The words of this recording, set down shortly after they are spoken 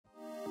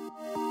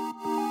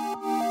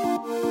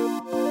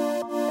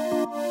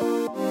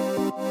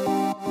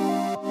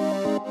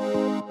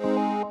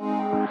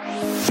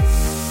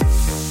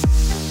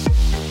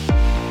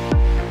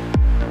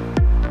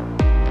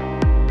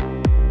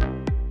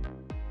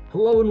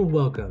Hello and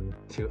welcome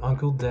to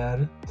Uncle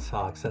Dad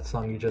Talks. That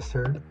song you just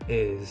heard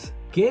is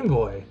Game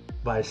Boy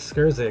by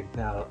Skurzig.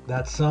 Now,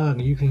 that song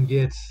you can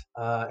get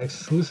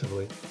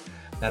exclusively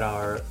at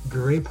our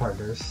great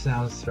partners,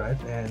 Soundstripe.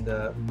 And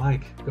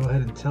Mike, go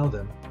ahead and tell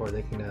them or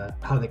they can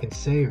how they can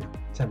save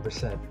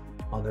 10%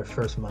 on their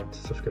first month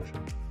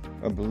subscription.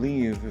 I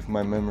believe, if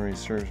my memory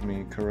serves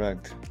me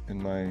correct, in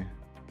my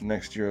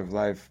next year of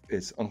life,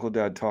 it's Uncle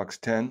Dad Talks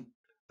 10.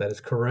 That is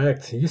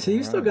correct. You see, All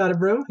you still right. got it,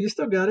 bro. You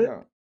still got it.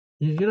 Yeah.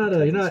 You're not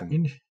Taking you're some,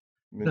 been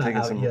not taking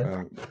out some yet.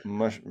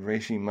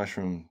 reishi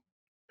mushroom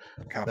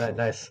Right, capsules.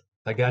 nice.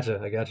 I gotcha.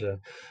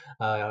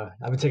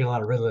 I've been taking a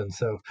lot of Ritalin,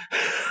 so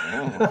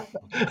Oh, all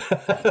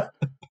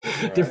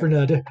right.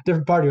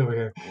 different party over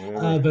here.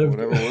 Whatever, But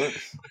whatever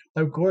works.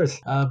 of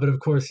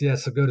course, yeah.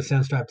 So go to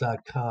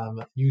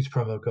soundstripe.com, use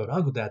promo code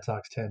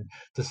UncleDadTalks10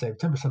 to save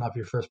 10% off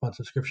your first month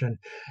subscription.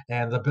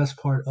 And the best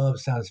part of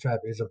Soundstripe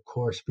is, of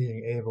course,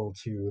 being able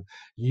to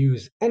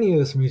use any of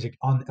this music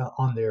on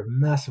their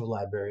massive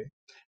library.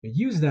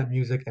 Use that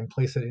music and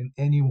place it in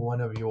any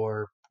one of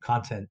your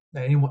content,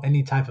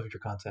 any type of your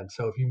content.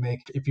 So if you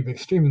make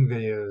streaming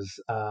videos,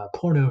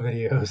 porno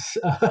videos,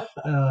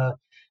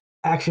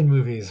 action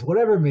movies,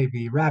 whatever it may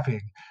be,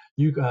 rapping,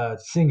 you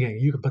singing,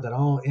 you can put that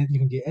all in. You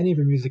can get any of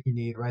your music you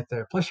need right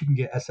there. Plus, you can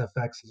get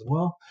SFX as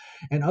well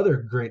and other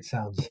great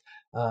sounds.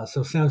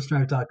 So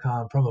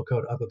soundstripe.com, promo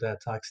code Uncle Dad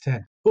Talks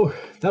 10. Oh,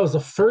 that was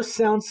the first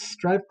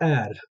Soundstripe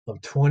ad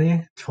of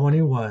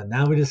 2021.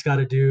 Now we just got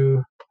to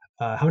do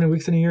how many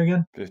weeks in a year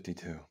again?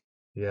 52.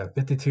 Yeah,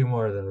 52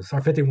 more of those,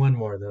 or 51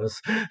 more of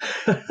those.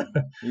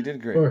 You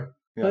did great. Or,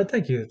 Yeah,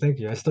 thank you, thank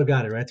you. I still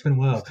got it, right? It's been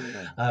you well. still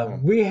got it. Yeah.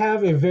 We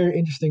have a very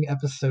interesting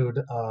episode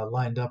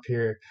lined up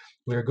here.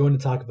 We're going to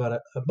talk about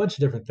a bunch of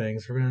different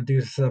things. We're going to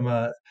do some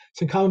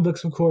comic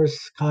books, of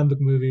course, comic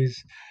book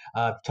movies.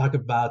 Talk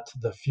about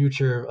the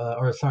future,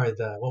 or sorry,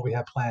 the what we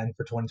have planned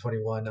for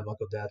 2021 of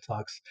Uncle Dad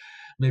Talks.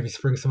 Maybe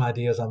spring some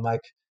ideas on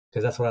Mike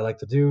because that's what I like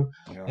to do,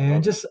 Yeah, I and love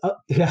it. just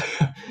yeah,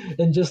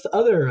 and just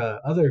other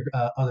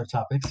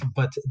topics.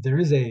 But there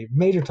is a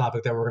major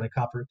topic that we're going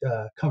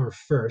to cover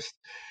first.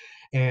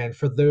 And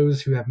for those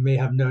who may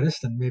have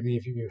noticed, and maybe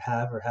if you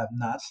have or have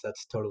not,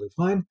 that's totally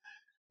fine.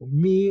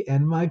 Me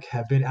and Mike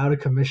have been out of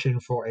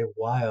commission for a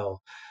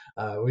while.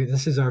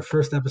 This is our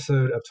first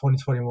episode of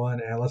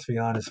 2021, and let's be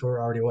honest, we're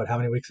already how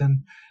many weeks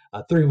in?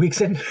 3 weeks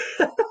in.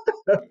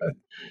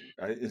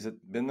 Is it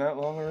been that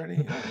long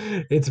already?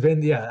 Yeah. It's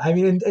been, yeah. I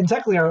mean, and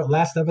technically, our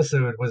last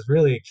episode was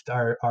really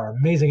our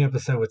amazing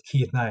episode with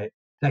Keith Knight.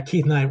 That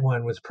Keith Knight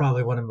one was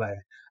probably one of my.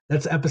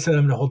 That's an episode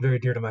I'm going to hold very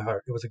dear to my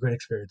heart. It was a great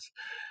experience.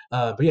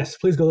 But yes,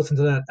 please go listen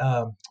to that.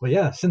 But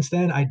yeah, since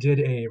then I did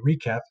a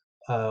recap,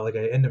 like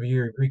an end of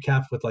year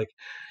recap with it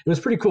was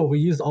pretty cool. We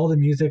used all the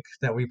music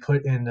that we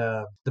put in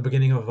the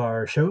beginning of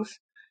our shows,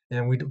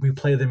 and we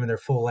play them in their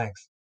full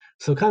length.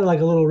 So kind of like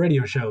a little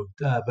radio show,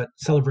 but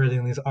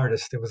celebrating these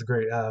artists. It was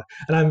great. And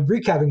I'm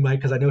recapping Mike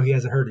because I know he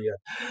hasn't heard it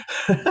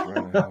That's right.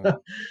 I yet. haven't.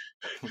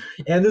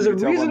 And there's You a can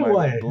tell by reason my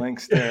why. blank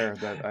stare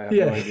that I have no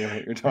Yeah, idea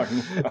what you're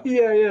talking about.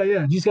 yeah.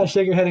 You just gotta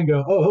shake your head and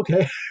go, "Oh,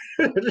 okay."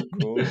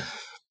 Cool.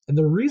 And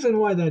the reason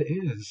why that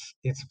is,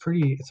 it's a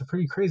pretty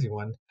crazy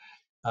one.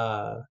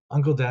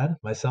 Uncle Dad,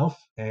 myself,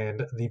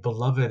 and the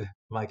beloved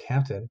Mike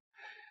Hampton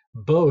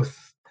both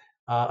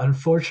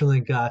unfortunately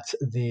got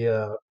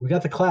we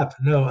got the clap.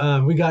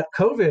 No, we got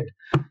COVID.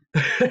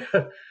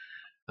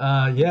 We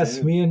Yes,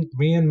 did.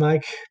 me and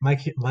Mike,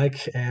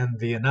 and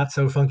the not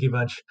so funky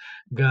bunch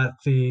got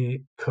the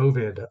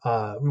COVID.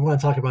 We want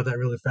to talk about that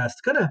really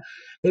fast. Kind of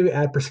maybe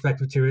add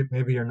perspective to it.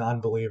 Maybe you're a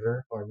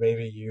non-believer, or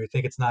maybe you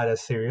think it's not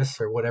as serious,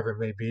 or whatever it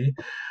may be.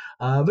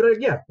 But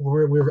yeah,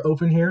 we're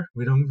open here.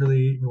 We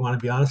want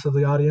to be honest with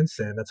the audience,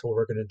 and that's what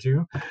we're gonna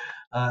do.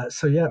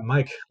 So yeah,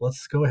 Mike,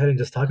 let's go ahead and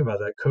just talk about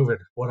that COVID.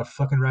 What a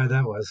fucking ride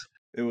that was.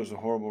 It was a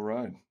horrible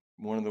ride.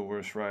 One of the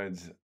worst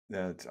rides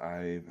that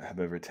I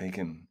have ever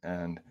taken,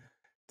 and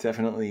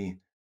definitely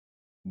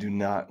do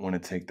not want to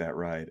take that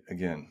ride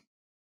again.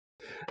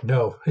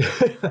 No.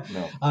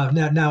 No.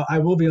 Now I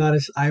will be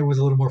honest. I was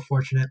a little more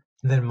fortunate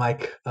than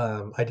Mike.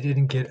 I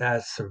didn't get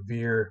as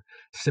severe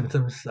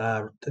symptoms.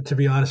 To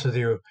be honest with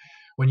you,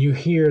 when you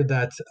hear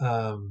that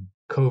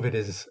COVID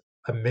is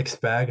a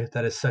mixed bag,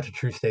 that is such a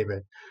true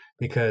statement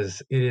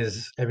because it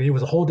is. I mean, it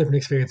was a whole different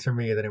experience for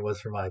me than it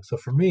was for Mike. So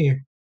for me,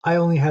 I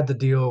only had to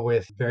deal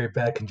with very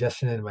bad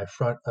congestion in my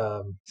front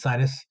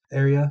sinus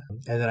area,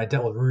 and then I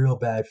dealt with real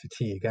bad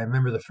fatigue. I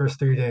remember the first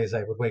 3 days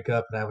I would wake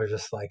up and I was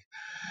just like,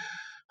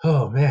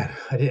 oh man,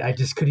 I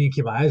just couldn't even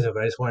keep my eyes open.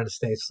 I just wanted to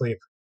stay asleep.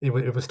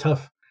 It was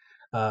tough.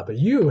 But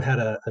you had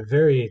a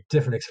very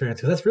different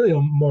experience because that's really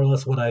more or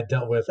less what I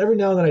dealt with. Every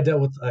now and then I dealt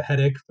with a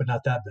headache, but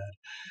not that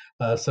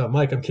bad. So,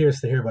 Mike, I'm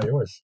curious to hear about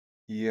yours.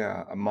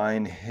 Yeah,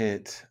 mine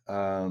hit.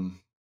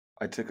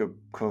 I took a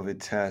COVID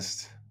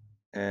test,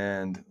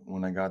 and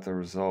when I got the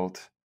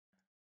result,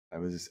 I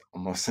was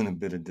almost in a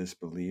bit of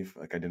disbelief.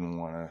 Like I didn't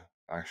want to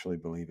actually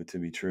believe it to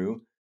be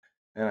true,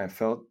 and I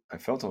felt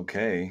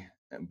okay,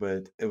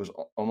 but it was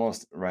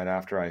almost right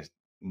after I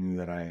knew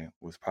that I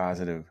was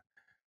positive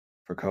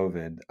for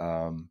COVID.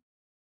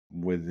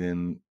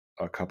 within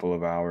a couple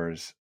of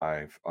hours,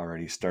 I've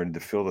already started to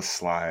feel the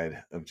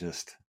slide of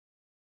just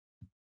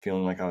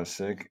feeling like I was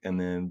sick. And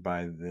then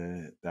by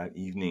that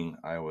evening,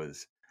 I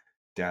was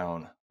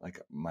down. Like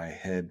my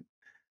head,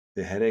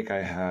 the headache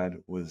I had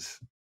was,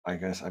 I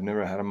guess I've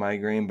never had a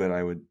migraine, but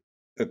I would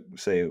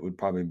say it would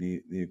probably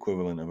be the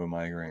equivalent of a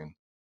migraine.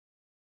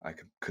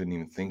 Couldn't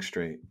even think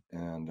straight,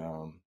 and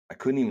I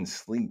couldn't even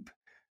sleep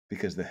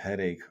because the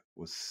headache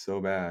was so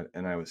bad,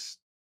 and I was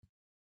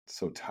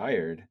so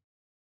tired.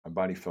 My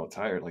body felt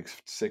tired, like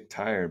sick,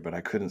 tired, but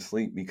I couldn't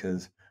sleep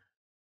because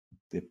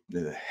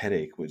the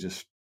headache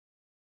was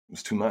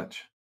too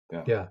much.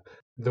 Yeah, Yeah.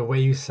 The way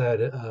you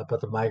said about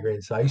the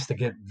migraines, so I used to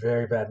get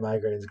very bad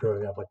migraines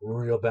growing up, like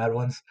real bad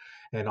ones.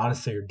 And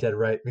honestly, you're dead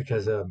right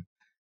because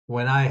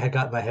when I had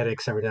got my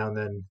headaches every now and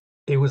then,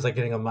 it was like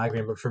getting a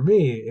migraine. But for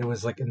me, it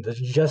was like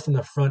just in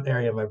the front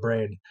area of my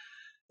brain.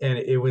 And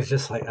it was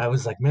just like, I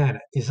was like, man,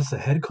 is this a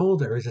head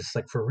cold or is this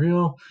like for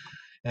real?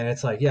 And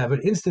it's like, yeah,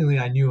 but instantly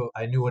I knew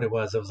what it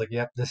was. I was like,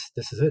 yep, this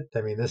is it.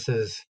 I mean, this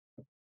is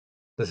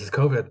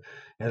COVID.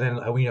 And then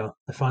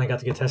I finally got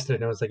to get tested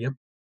and I was like, yep,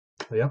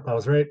 I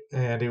was right.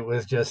 And it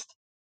was just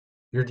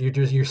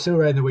you're so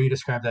right in the way you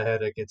describe that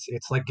headache.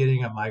 It's like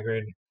getting a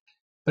migraine,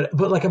 but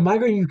like a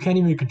migraine you can't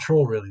even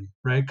control really,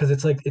 right? Because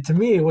it's like to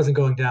me it wasn't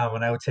going down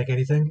when I would take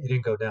anything. It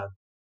didn't go down.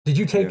 Did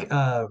you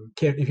yeah.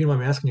 take if you don't mind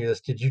me asking you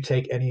this? Did you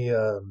take any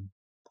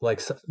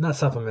like not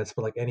supplements,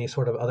 but like any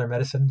sort of other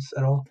medicines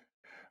at all?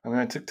 I mean,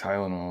 I took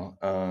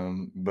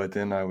Tylenol, but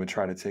then I would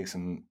try to take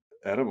some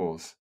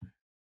edibles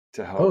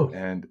to help, Oh,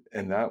 and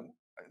that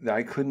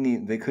I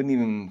couldn't. They couldn't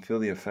even feel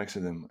the effects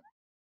of them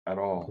at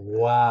all.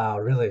 wow,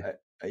 really?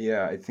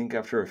 Yeah, I think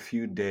after a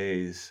few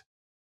days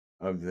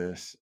of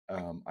this,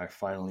 I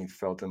finally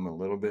felt them a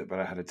little bit, but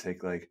I had to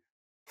take like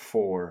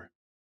four,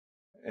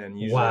 and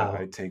usually I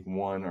Wow, take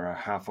one or a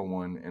half of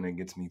one, and it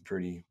gets me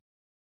pretty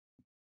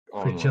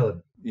pretty on one.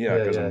 chilling. Yeah, Yeah,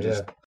 because yeah, I'm yeah,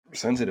 just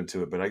sensitive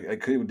to it. But I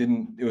could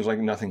didn't. It was like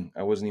nothing.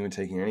 I wasn't even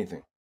taking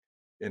anything,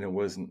 and it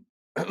wasn't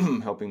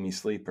helping me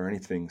sleep or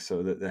anything.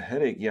 So the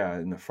headache, yeah,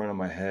 in the front of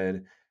my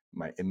head,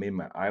 it made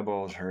my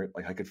eyeballs hurt.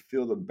 Like I could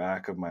feel the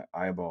back of my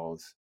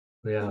eyeballs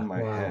in yeah.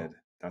 my Wow. head.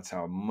 That's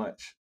how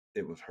much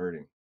it was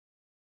hurting.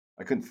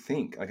 I couldn't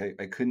think. Like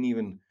I couldn't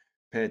even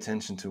pay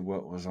attention to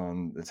what was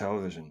on the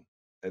television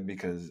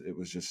because it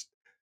was just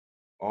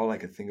all I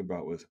could think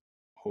about was,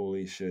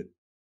 holy shit,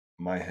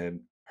 my head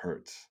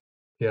hurts.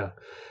 Yeah.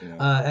 You know.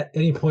 At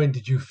any point,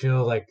 did you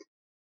feel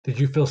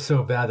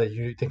so bad that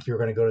you think you were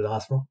going to go to the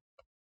hospital?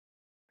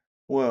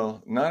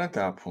 Well, not at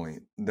that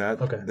point.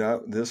 Okay,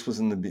 This was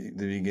in the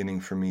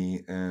beginning for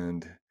me,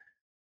 and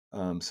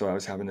so I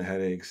was having the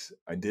headaches.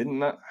 I did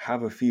not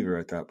have a fever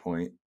at that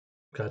point.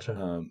 gotcha.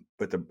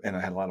 And I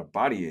had a lot of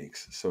body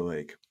aches. So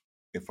like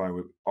if I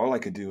would all I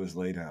could do was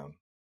lay down.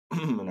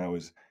 and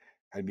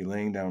I'd be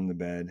laying down in the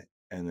bed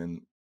and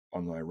then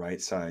on my right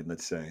side,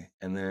 let's say,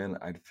 and then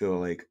I'd feel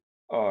like,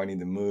 oh, I need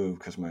to move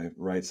because my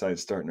right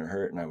side's starting to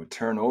hurt. And I would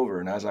turn over.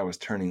 And as I was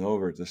turning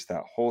over, just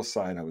that whole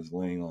side I was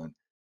laying on,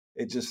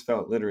 it just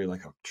felt literally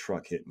like a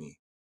truck hit me.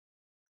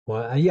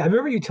 Well, yeah, I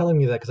remember you telling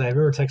me that because I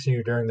remember texting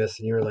you during this,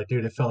 and you were like,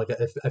 "Dude, it felt like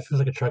it feels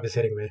like a truck is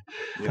hitting me,"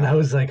 and I Yeah.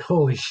 was like,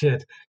 "Holy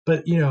shit!"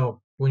 But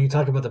when you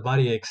talk about the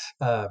body aches,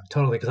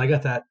 totally, because I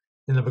got that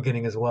in the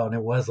beginning as well, and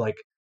it was like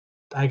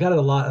I got it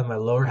a lot on my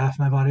lower half of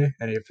my body,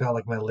 and it felt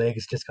like my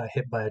legs just got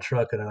hit by a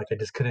truck, and I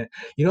just couldn't.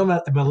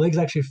 My legs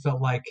actually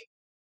felt like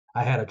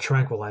I had a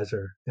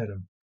tranquilizer in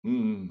them.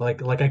 Mm.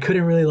 Like I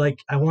couldn't really like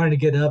I wanted to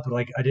get up, but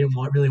like I didn't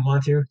really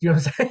want to. You know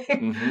what I'm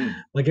saying? Mm-hmm.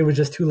 Like it was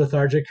just too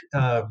lethargic.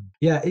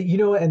 Yeah,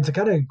 and to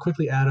kind of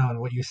quickly add on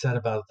what you said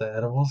about the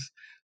edibles.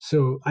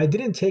 So I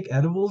didn't take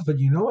edibles, but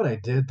you know what I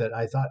did that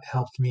I thought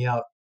helped me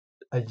out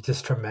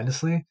just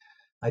tremendously.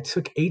 I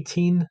took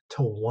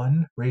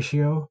 18-to-1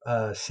 ratio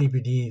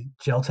CBD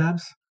gel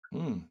tabs,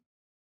 Mm.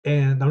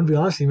 and I'm gonna be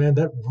honest with you, man,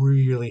 that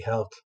really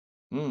helped.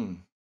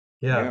 Mm.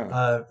 Yeah.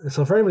 Yeah.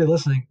 So for anybody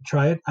listening,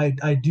 try it.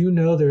 I do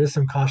know there is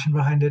some caution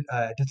behind it.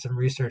 I did some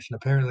research, and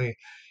apparently,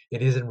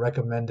 it isn't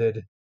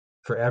recommended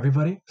for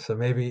everybody. So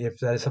maybe if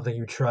that is something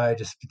you try,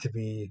 just to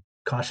be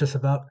cautious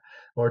about,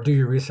 or do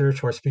your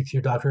research, or speak to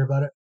your doctor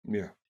about it.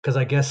 Yeah. Because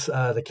I guess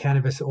the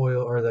cannabis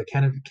oil or the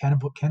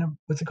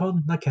what's it called?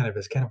 Not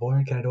cannabis,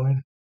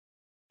 cannabinoid,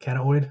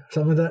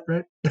 something like that,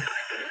 right?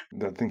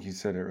 I think you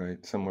said it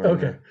right. Somewhere in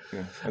Okay. there.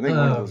 Yeah. I think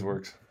one of those Um,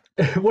 works.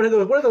 one of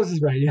those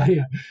is right. Yeah,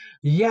 yeah,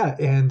 yeah.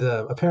 And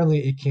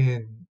apparently,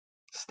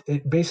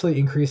 it basically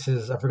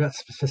increases. I forgot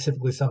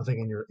specifically something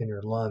in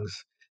your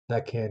lungs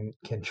that can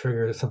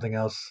trigger something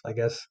else. I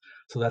guess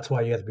so. That's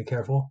why you have to be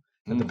careful.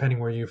 And Mm. depending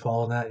where you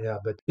fall in that, yeah.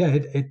 But yeah,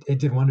 it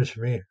did wonders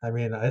for me. I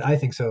mean, I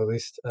think so at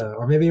least,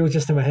 or maybe it was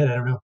just in my head. I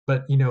don't know.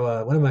 But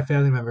one of my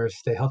family members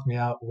they helped me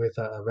out with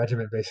a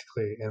regimen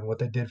basically, and what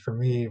they did for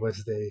me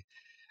was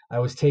I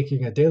was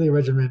taking a daily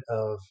regimen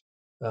of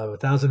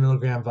 1,000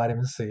 milligram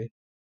vitamin C,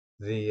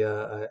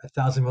 the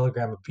 1,000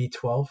 milligram of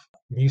B12,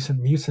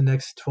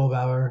 Mucinex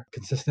 12-hour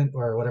consistent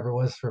or whatever it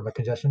was for my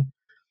congestion,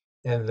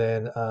 and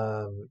then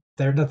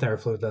they're not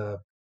Theraflu,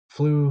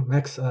 flu,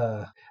 Mex.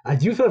 I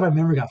do feel like my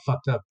memory got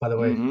fucked up. By the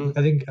way, Mm-hmm.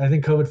 I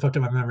think COVID fucked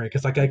up my memory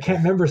because like I It, can't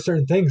remember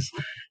certain things.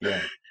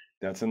 yeah,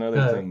 that's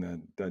another Uh, thing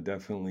that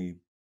definitely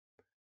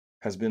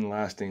has been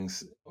lasting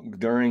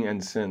during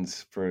and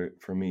since for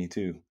me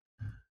too.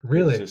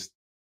 It's really, just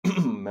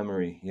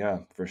memory,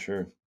 yeah, for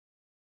sure.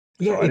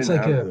 yeah, So I it's didn't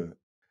like have a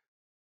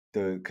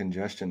the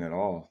congestion at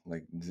all.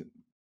 Like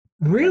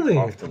I mean, I really,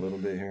 coughed a little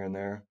bit here and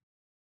there.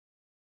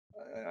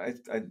 I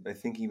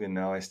think even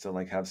now I still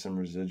like have some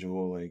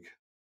residual like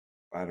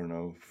I don't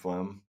know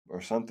phlegm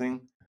or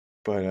something.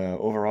 But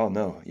overall,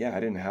 no. Yeah,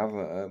 I didn't have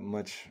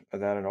much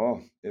of that at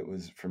all. It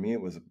was for me.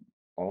 It was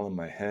all in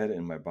my head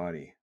and my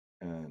body,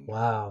 and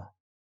wow,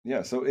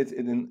 yeah. So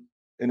and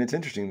it's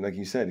interesting, like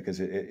you said, because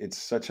it's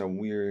such a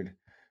weird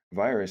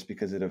virus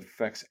because it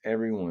affects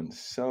everyone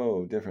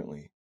so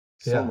differently,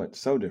 so yeah. much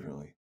so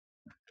differently,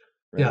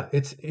 right? Yeah,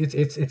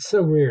 it's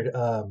so weird.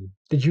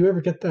 Did you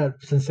ever get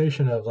that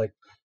sensation of like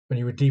when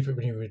you would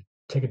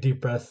take a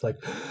deep breath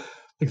like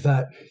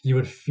that, you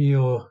would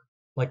feel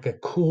like a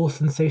cool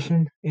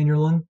sensation in your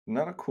lung?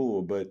 Not a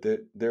cool, but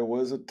there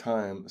was a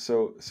time.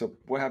 So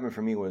what happened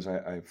for me was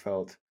I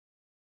felt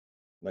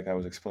like I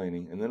was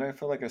explaining, and then I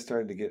felt like I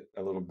started to get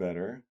a little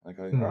better. Oh,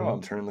 Hmm.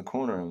 I'm turning the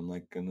corner. I'm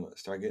like gonna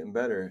start getting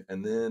better,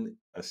 and then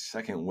a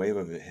second wave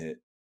of it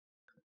hit.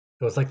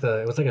 It was like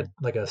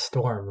a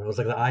storm. It was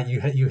like the eye you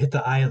hit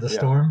the eye of the Yeah,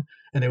 storm,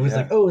 and it was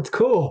like, yeah, oh, it's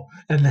cool,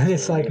 and then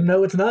it's sure like, did.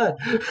 no, it's not.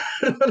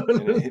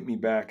 And it hit me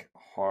back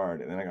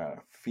hard, and then I got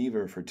a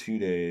fever for 2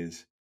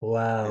 days.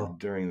 And Wow.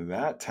 during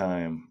that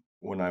time,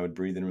 when I would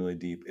breathe in really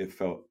deep, it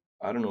felt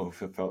I don't know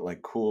if it felt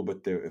like cool,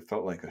 but it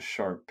felt like a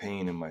sharp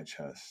pain in my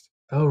chest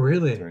Oh,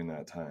 really? during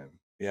that time.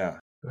 Yeah.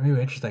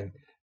 Very interesting.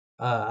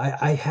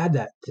 I had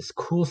this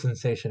cool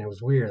sensation. It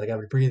was weird. Like I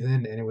would breathe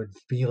in and it would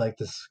be like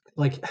this,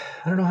 like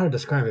I don't know how to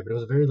describe it, but it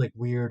was a very like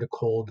weird,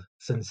 cold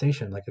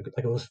sensation. Like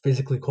it was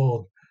physically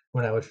cold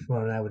when I would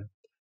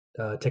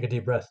take a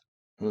deep breath.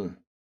 Hmm.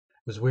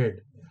 It was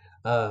weird.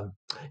 Um,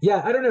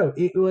 yeah, I don't know.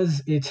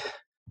 It.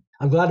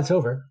 I'm glad it's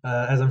over,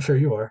 as I'm sure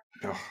you are.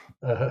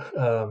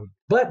 Ugh.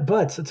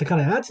 But to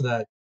kind of add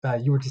to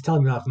that, you were just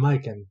telling me off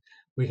mic, and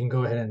we can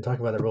go ahead and talk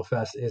about that real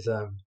fast. Is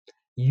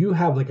you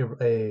have like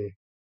a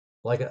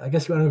like I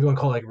guess I don't know if you want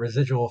to call it like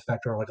residual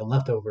effect or like a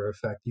leftover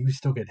effect. You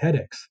still get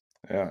headaches,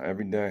 Yeah,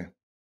 every day.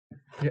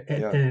 yeah,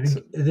 Yeah. and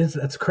So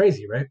that's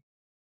crazy, right?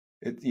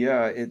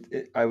 yeah,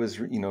 I was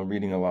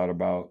reading a lot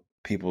about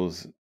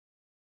people's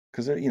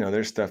because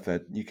there's stuff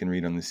that you can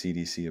read on the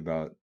CDC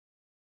about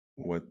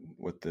what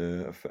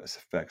the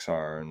effects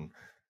are and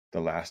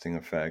the lasting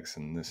effects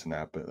and this and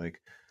that. But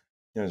like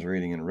I was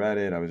reading in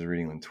Reddit, I was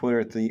reading on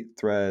Twitter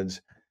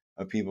threads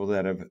of people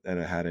that have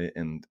had it,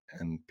 and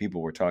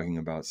people were talking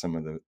about some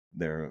of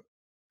their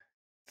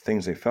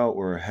things they felt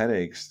were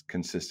headaches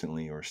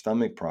consistently, or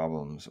stomach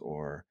problems,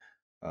 or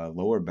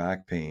lower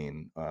back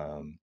pain.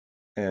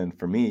 And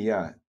for me,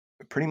 yeah,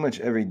 pretty much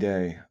every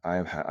day I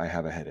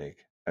have a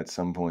headache at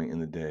some point in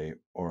the day,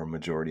 or a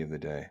majority of the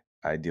day.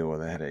 I deal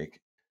with a headache,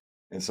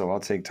 and so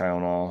I'll take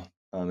Tylenol.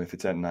 If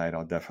it's at night,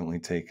 I'll definitely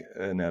take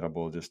an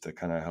edible just to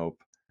kind of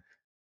help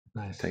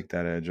Nice. take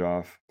that edge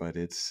off. But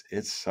it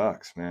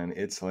sucks, man.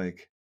 It's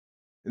like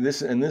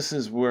this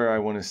is where I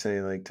want to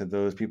say, like, to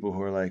those people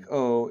who are like,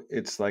 oh,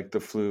 it's like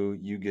the flu,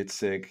 you get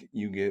sick,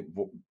 you get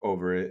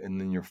over it,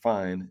 and then you're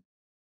fine.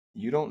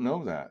 You don't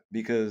know that,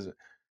 because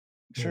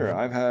sure, Hmm.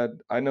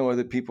 I know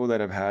other people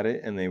that have had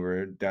it and they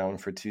were down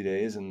for 2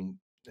 days and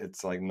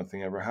it's like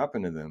nothing ever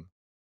happened to them.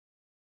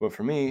 But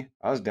for me,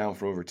 I was down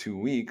for over 2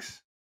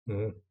 weeks,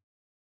 Hmm.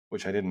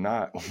 which I did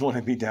not want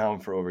to be down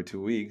for over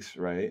 2 weeks,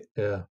 right?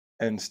 Yeah.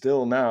 And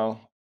still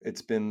now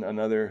it's been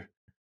another,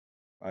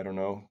 I don't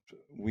know,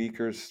 week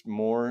or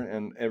more,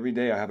 and every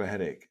day I have a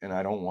headache, and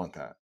I don't want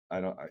that.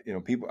 I don't,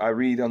 people, I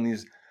read on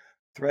these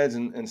threads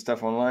and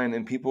stuff online,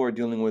 and people are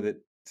dealing with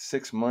it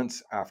 6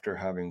 months after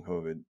having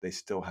COVID. They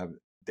still have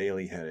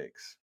daily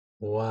headaches.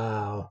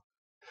 Wow.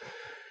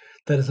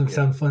 That doesn't Yeah,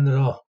 sound fun at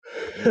all.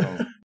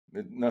 no,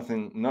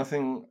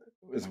 nothing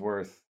is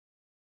worth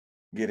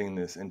getting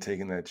this and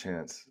taking that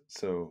chance.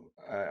 So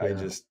I Yeah.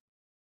 just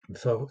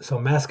So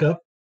mask up,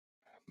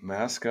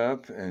 mask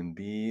up and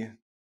be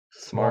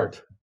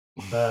smart.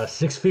 smart.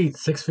 6 feet,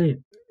 6 feet.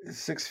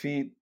 6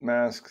 feet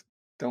mask.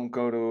 Don't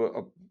go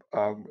to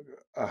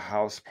a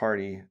house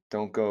party.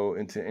 Don't go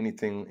into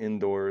anything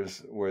indoors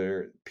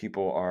where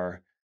people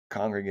are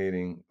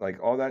congregating.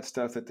 Like all that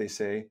stuff that they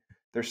say,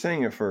 they're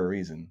saying it for a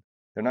reason.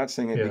 They're not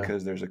saying it Yeah.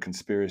 because there's a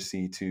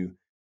conspiracy to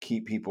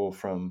keep people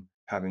from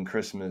having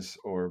Christmas,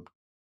 or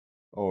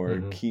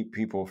Hmm. keep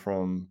people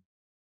from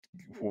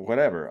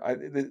whatever.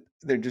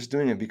 They're just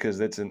doing it because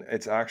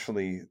it's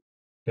actually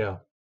Yeah.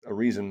 a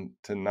reason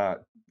to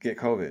not get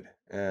COVID.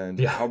 And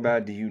Yeah. how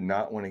bad do you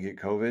not want to get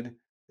COVID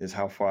is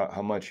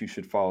how much you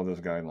should follow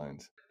those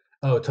guidelines.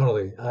 Oh,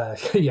 totally.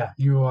 Yeah,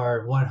 you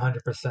are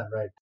 100%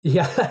 right.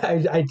 Yeah,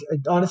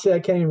 honestly, I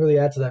can't even really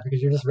add to that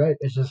because you're just right.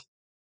 It's just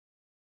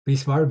be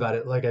smart about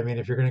it. Like, I mean,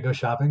 if you're gonna go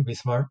shopping, be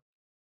smart.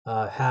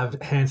 Have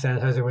hand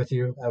sanitizer with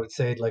you. I would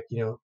say, like,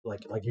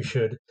 like you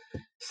should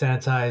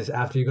sanitize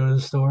after you go to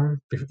the store,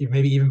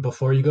 maybe even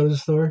before you go to the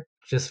store.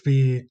 Just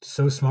be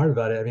so smart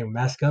about it. I mean,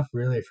 mask up,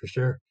 really, for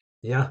sure.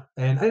 Yeah,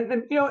 and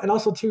and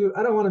also too,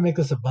 I don't want to make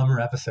this a bummer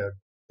episode.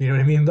 You know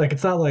what I mean? Like,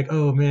 it's not like,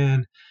 oh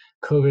man,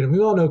 COVID. And we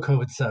all know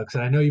COVID sucks,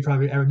 and I know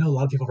a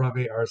lot of people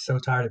probably are so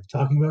tired of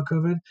talking about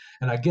COVID,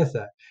 and I get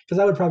that because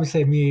I would probably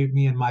say me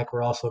and Mike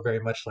were also very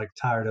much like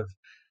tired of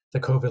the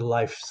COVID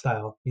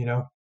lifestyle.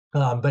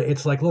 But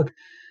it's like, look,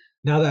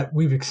 now that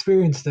we've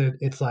experienced it,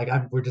 it's like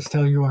we're just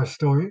telling you our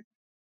story.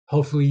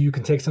 Hopefully, you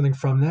can take something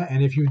from that,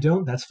 and if you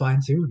don't, that's fine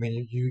too. I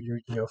mean,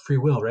 you're free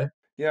will, right?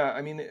 Yeah,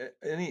 I mean,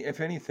 if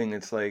anything,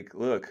 it's like,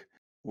 look,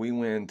 we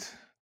went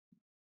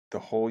the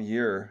whole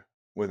year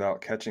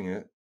without catching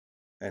it,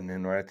 and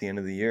then right at the end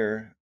of the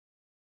year,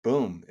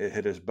 boom, it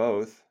hit us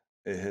both.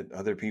 It hit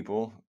other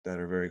people that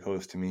are very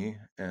close to me,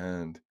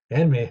 and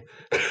And me.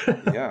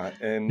 yeah, Yeah,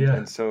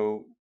 and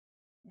so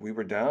we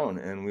were down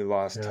and we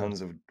lost yeah.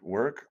 tons of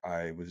work.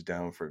 I was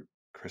down for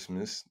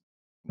Christmas,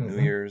 New Hmm.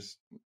 Year's,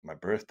 my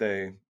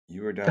birthday.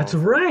 You were That's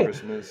down for right.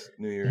 Christmas,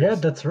 New Yeah, Year's.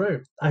 that's right.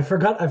 I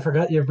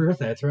forgot your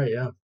birthday. That's right.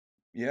 Yeah.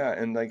 Yeah,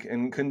 and like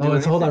and couldn't Oh, do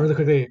and so hold on anything.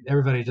 really quickly,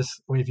 everybody.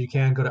 Just if you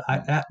can go to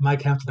Mm, at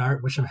Mike Hampton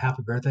Art. Wish him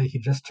happy birthday. He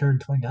just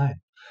turned 29.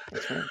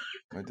 that's right.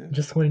 I did.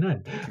 Just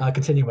 29. Thank you.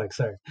 Continue, Mike.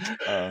 Sorry.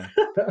 Uh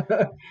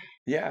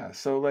yeah,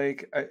 so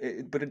like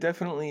but it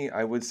definitely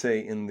I would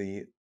say in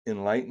the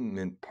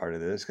enlightenment part of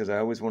this because I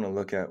always want to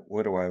look at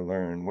what do I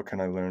learn? What can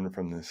I learn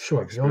from this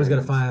Sure. You always got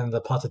to experience? find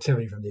the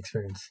positivity from the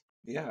experience.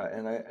 Yeah,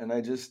 and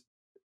I just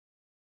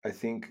I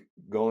think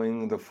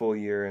going the full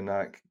year and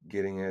not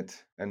getting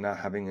it and not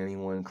having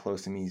anyone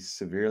close to me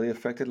severely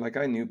affected. Like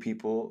I knew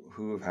people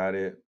who have had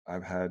it.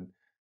 I've had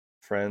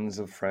friends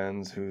of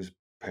friends whose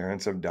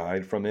parents have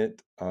died from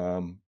it.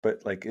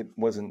 But like it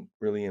wasn't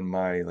really in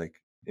my like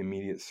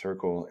immediate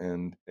circle,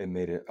 and it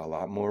made it a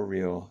lot more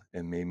real.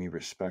 It made me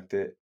respect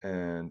it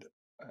and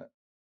uh,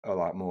 a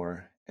lot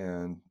more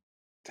and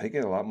take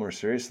it a lot more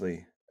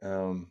seriously.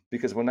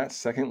 Because when that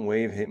second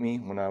wave hit me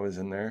when I was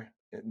in there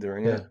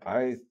during it, Yeah.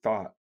 I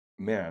thought,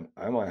 man,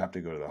 I might have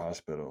to go to the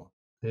hospital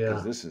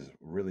because Yeah. this is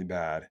really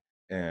bad,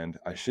 and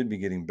I should be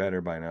getting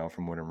better by now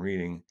from what I'm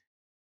reading.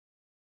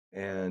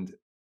 And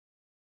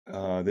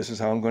this is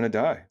how I'm going to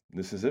die.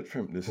 This is it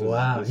from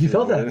Wow. this You is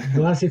felt what that?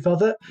 You it honestly felt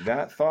that?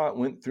 that thought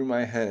went through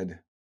my head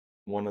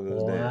one of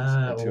those days or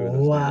Wow. two of those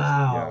days.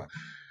 Wow.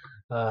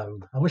 Yeah.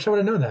 I wish I would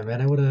have known that,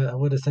 man. I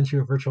would have sent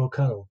you a virtual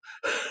cuddle.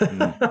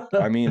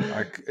 I mean,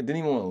 I didn't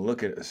even want to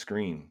look at a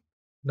screen,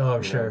 No, I'm you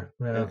know. sure.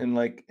 Yeah. And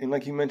like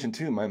you mentioned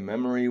too, my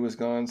memory was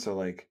gone, so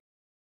like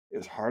it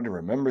was hard to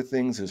remember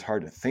things, it was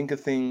hard to think of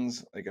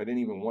things. Like I didn't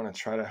even want to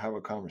try to have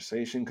a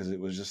conversation because it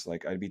was just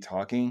like I'd be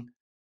talking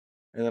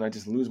and then I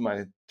just lose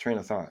my train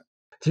of thought.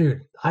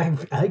 Dude,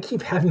 I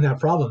keep having that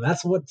problem.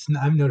 That's what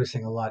I'm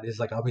noticing a lot is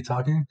like I'll be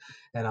talking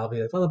and I'll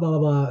be like blah blah blah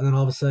blah, and then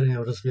all of a sudden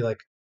it'll just be like,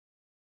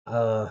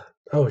 uh,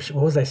 oh, what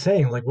was I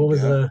saying? Like,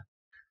 Yeah.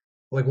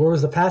 where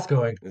was the path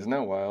going? Isn't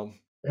that wild?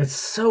 It's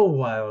so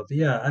wild.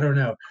 Yeah, I don't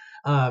know.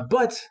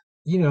 But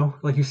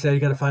like you said, you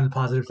got to find the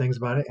positive things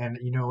about it. And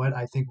you know what?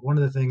 I think one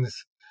of the things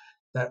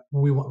that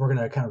we're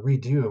gonna kind of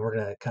redo, and we're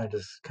gonna kind of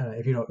just kind of,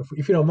 if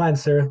you don't mind,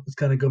 sir, let's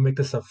kind of go make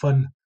this a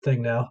fun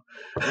thing now.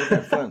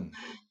 Okay, fun.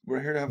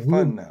 We're here to have we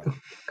fun now.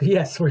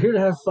 Yes, we're here to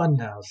have fun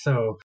now.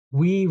 So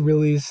we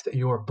released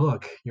your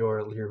book,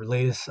 your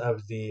latest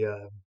of the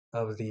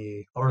or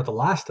the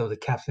last of the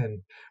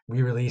Captain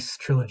re-release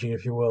trilogy,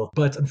 if you will.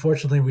 But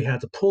unfortunately, we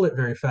had to pull it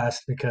very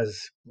fast because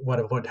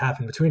what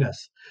happened between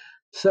us.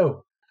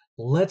 So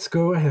let's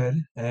go ahead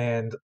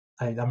and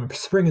I'm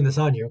springing this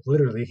on you.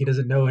 Literally, he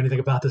doesn't know anything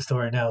about the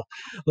story now.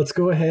 Let's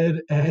go ahead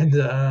and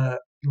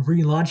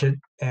relaunch it,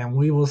 and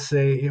we will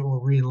say it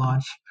will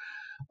relaunch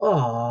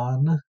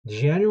on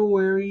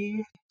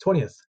January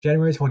 20th.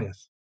 January 20th.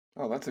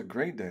 Oh, that's a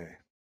great day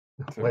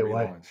to Wait,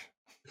 why? relaunch.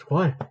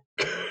 Why?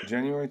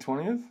 January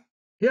 20th?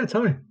 Yeah,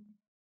 tell me.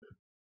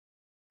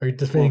 Well, Are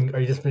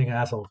you just being an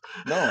asshole?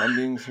 no, I'm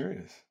being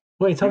serious.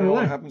 Wait, You tell don't me know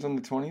what why. happens on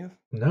the 20th?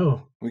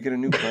 No. We get a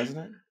new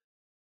president?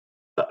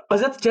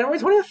 Was that January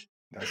 20th?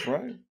 That's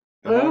right.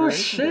 Oh Inauguration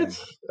shit. day.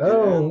 It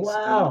Oh ends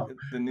and wow.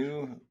 the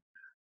new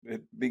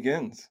it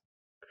begins.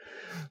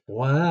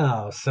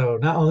 Wow. So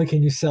not only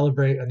can you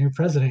celebrate a new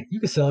president, you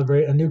can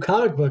celebrate a new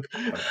comic book.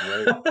 That's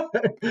right.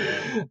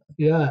 Yeah.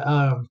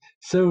 Yeah.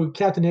 So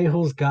Captain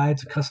A-Hole's Guide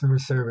to Customer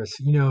Service.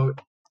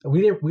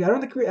 We didn't. I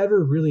don't think we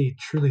ever really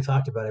truly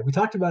talked about it. We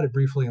talked about it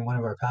briefly in one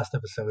of our past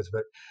episodes,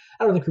 but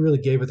I don't think we really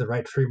gave it the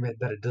right treatment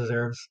that it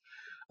deserves.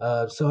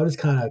 So I'll just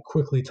kind of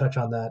quickly touch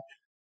on that.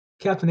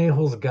 Captain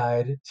A-Hole's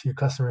Guide to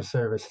Customer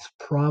Service is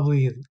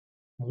probably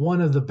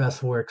one of the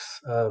best works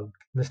of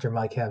Mr.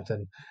 Mike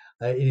Hampton.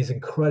 It is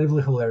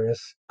incredibly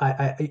hilarious.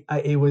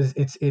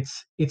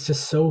 It's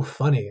just so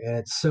funny, and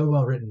it's so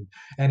well written,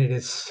 and it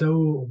is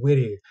so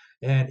witty.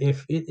 And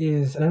if it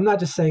is, and I'm not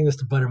just saying this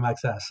to butter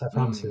Mike's ass, I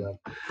promise Mm. you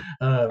that.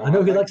 Oh, I I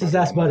know he like likes his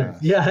butter ass on my buttered.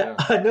 ass. Yeah, Yeah.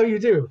 I know you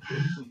do,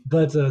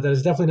 but that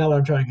is definitely not what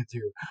I'm trying to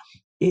do.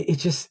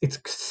 it's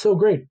so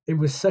great. It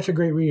was such a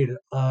great read,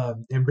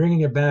 and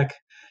bringing it back,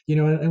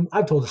 and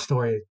I've told the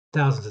story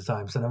thousands of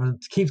times, and I'm going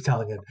to keep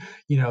telling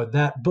it.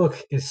 That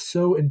book is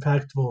so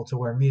impactful to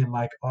where me and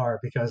Mike are,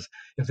 because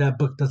if that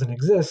book doesn't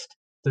exist,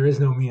 there is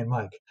no me and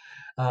Mike.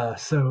 And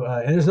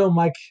there's no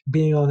Mike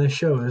being on this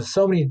show. There's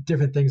so many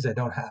different things that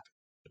don't happen.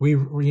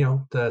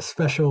 The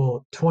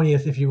special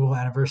 20th, if you will,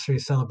 anniversary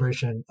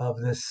celebration of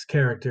this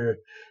character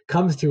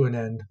comes to an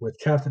end with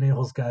Captain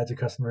A-Hole's Guide to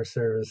Customer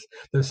Service.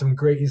 There's some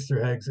great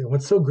Easter eggs, and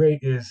what's so great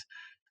is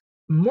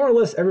more or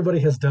less everybody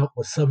has dealt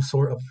with some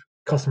sort of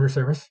customer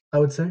service, I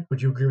would say.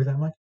 Would you agree with that,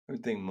 Mike? I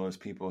would think most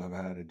people have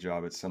had a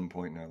job at some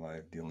point in their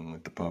life dealing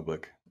with the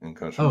public and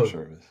customer Oh,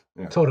 service.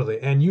 Yeah. totally.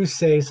 And you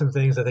say some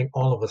things I think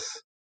all of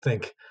us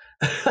think.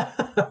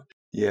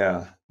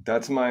 Yeah,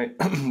 that's my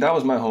that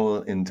was my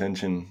whole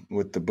intention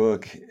with the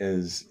book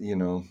is,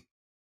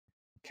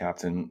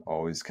 Captain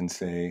always can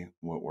say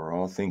what we're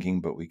all thinking,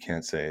 but we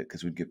can't say it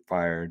because we'd get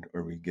fired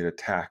or we'd get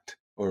attacked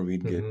or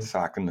we'd get Hmm.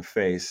 socked in the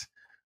face,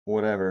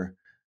 whatever.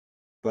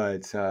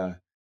 But the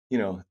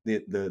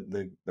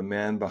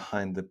man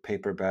behind the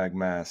paper bag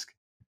mask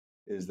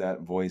is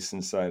that voice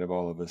inside of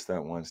all of us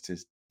that wants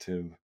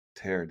to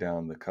tear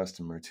down the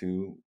customer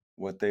to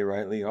what they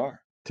rightly are.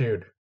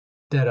 Dude,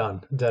 dead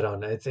on, dead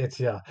on. It's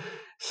yeah.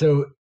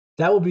 So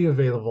that will be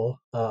available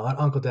on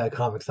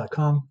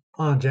UncleDadComics.com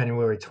on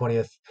January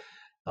 20th.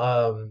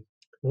 Um,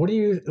 what do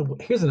you?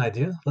 Here's an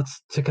idea.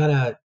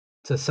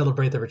 To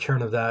celebrate the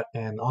return of that,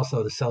 and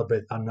also to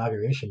celebrate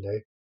inauguration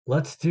day.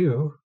 Let's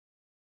do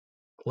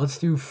let's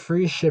do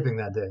free shipping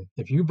that day.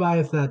 If you buy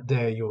it that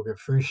day, you will get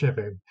free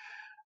shipping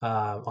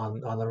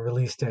on the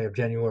release day of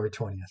January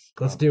 20th.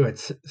 Let's do Copy.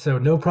 it. So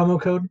no promo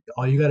code.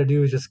 All you got to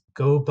do is just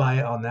go buy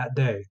it on that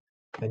day,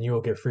 and you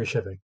will get free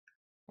shipping.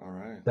 All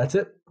right. That's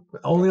it.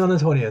 Only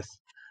That's on the 20th. So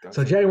that's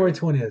a January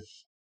great 20th.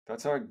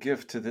 that's our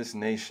gift to this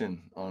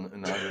nation on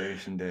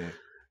inauguration day.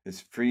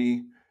 It's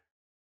free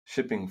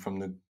shipping from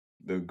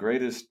the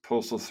greatest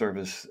postal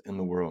service in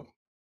the world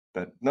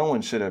that no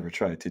one should ever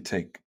try to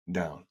take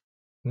down.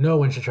 No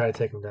one should try to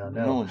take them down.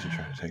 No No, one should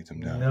try to take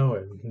them down. no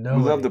one, We love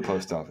nobody. the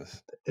post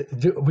office.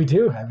 We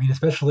do. I mean,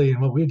 especially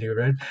in what we do,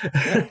 right?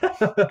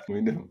 Yeah,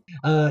 we do.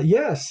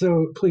 Yeah.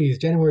 So please,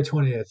 January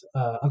 20th,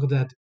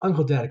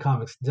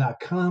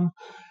 UncleDadComics.com.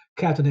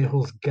 Captain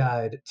A-Hole's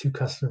Guide to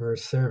Customer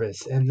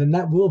Service. And then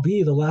that will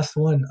be the last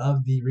one of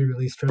the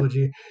re-release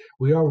trilogy.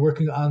 We are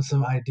working on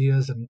some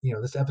ideas, and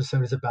this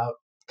episode is about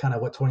kind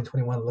of what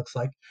 2021 looks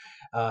like.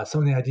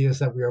 Some of the ideas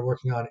that we are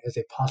working on is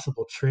a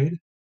possible trade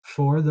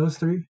for those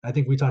three. I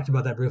think we talked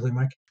about that briefly,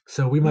 Mike.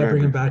 So we might Very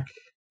bring them briefly. back.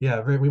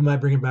 Yeah, we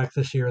might bring them back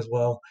this year as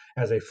well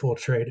as a full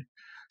trade.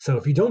 So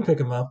if you don't pick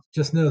them up,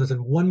 just know there's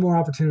one more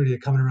opportunity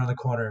coming around the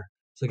corner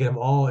to get them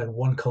all in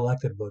one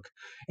collected book.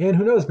 And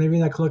who knows, maybe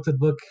in that collected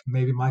book,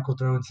 maybe Mike will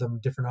throw in some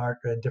different art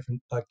and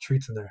different like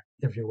treats in there,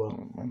 if you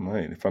will. I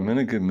might if I'm in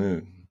a good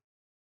mood.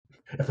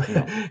 If,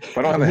 If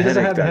I don't have if a he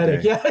doesn't headache have a that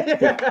headache, day.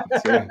 Yeah,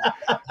 yeah,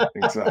 see?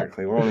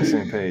 Exactly. We're on the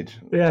same page.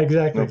 yeah,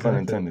 exactly, No pun exactly.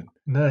 intended.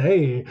 No,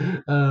 hey,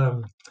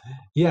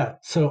 yeah,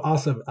 so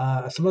awesome.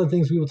 Some other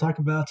things we will talk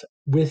about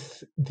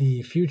with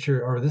the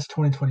future or this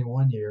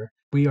 2021 year.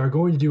 We are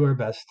going to do our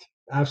best,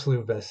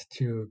 absolute best,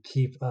 to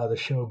keep the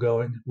show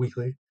going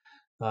weekly.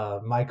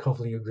 Mike,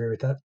 hopefully you agree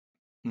with that.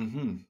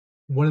 Mm-hmm.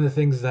 One of the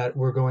things that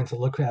we're going to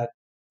look at,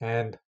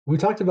 and we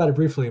talked about it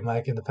briefly,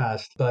 Mike, in the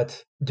past,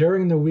 but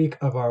during the week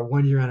of our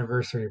 1 year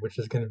anniversary, which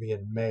is going to be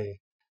in May,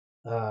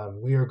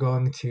 we are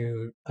going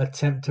to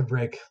attempt to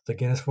break the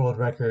Guinness World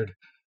Record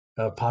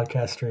of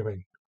podcast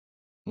streaming.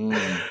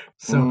 Mm.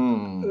 So,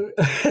 Mm.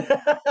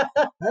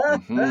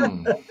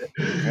 Mm-hmm.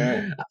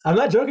 Okay. I'm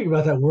not joking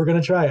about that. We're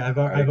gonna try. I I've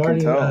can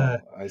already tell.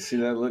 I see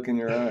that look in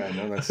your eye. I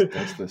know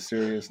that's the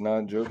serious,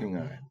 not joking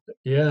eye.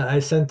 yeah. I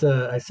sent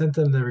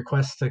them the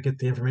request to get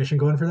the information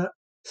going for that.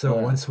 So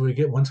Yeah. once we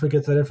get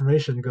that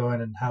information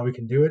going and how we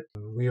can do it,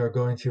 we are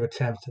going to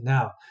attempt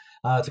now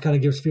to kind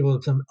of give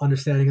people some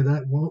understanding of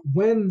that.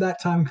 When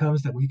that time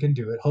comes that we can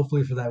do it,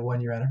 hopefully for that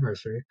 1 year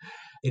anniversary,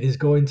 it is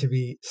going to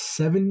be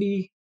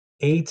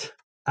 78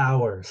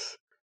 hours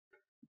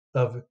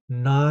of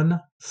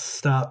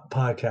non-stop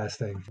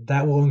podcasting.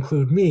 That will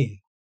include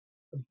me,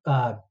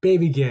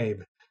 Baby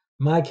Gabe,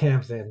 Mike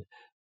Hampton,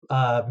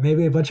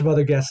 maybe a bunch of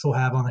other guests we'll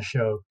have on the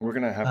show. We're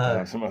gonna have to Uh,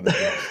 have some other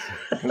guests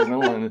because no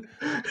one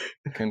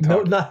can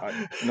no, talk. not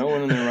No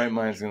one in their right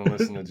mind is gonna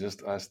listen to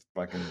just us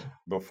fucking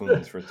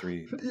buffoons for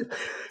three and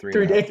three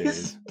a half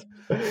days.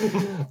 days.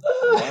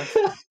 What?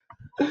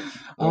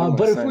 What am I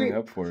But signing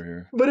up for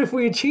here? if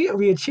we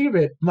achieve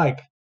it,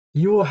 Mike,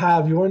 you will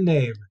have your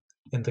name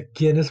in the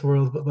Guinness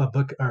World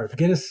Book or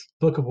Guinness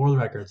Book of World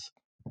Records.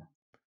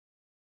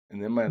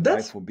 And then my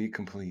That's, life will be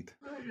complete.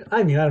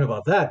 I mean, I don't know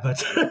about that,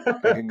 but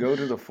I could go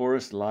to the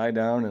forest, lie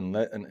down, and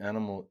let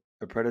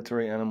a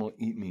predatory animal,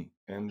 eat me,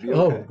 and be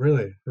oh, okay.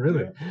 really,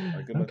 really? Yeah,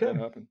 I could let Okay. that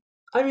happen.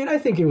 I mean, I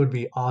think it would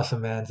be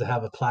awesome, man, to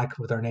have a plaque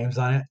with our names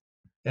on it,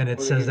 and it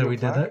Oh, they says give that you a we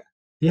did that. plaque?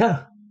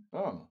 Yeah,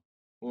 Oh,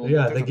 well, if yeah.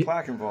 there's They a get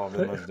plaque involved,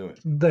 then let's do it.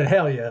 the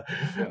hell yeah.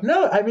 Yeah.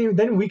 No, I mean,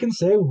 then we can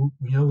say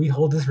we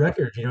hold this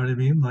record. You know what I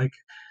mean? Like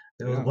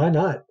Yeah. Why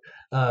not?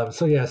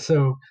 So yeah,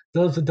 so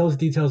those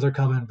details are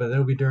coming, but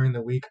they'll be during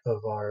the week of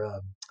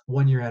our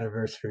 1 year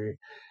anniversary.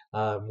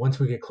 Once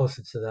we get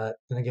closer to that,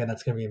 and again,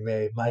 that's gonna be in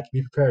May. Mike,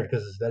 be prepared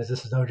because this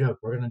is no joke.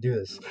 We're gonna do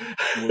this.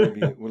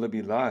 Will it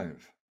be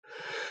live?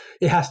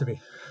 It has to be. It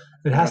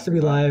It has has to to be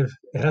be live. live.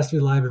 It has to be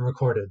live and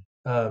recorded.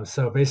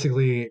 So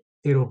basically,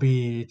 it'll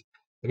be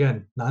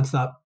again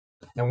nonstop,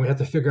 and we have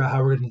to figure out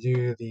how we're going to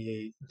do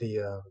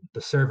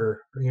the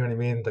server. You know what I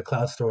mean? The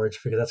cloud storage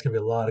because that's going to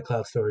be a lot of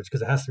cloud storage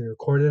because it has to be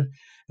recorded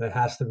and it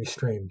has to be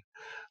streamed.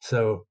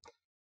 So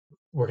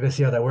we're going to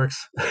see how that works.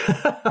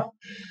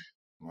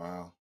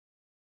 Wow.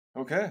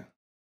 Okay.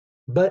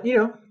 But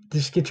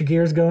just get your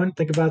gears going.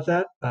 Think about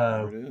that.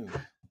 There it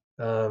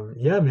is.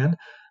 Yeah, man.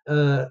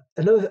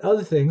 Another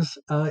other things.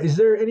 Is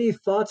there any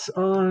thoughts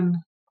on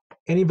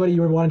anybody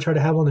you would want to try to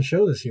have on the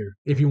show this year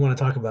if you want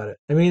to talk about it?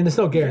 I mean, there's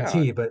no Yeah.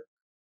 guarantee, but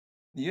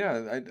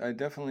Yeah, I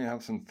definitely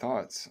have some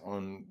thoughts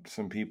on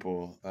some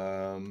people.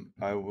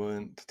 I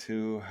want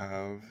to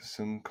have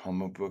some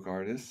comic book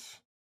artists,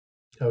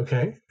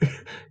 okay.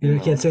 You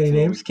can't say any so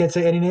names. Can't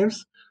say any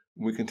names.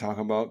 we can talk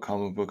about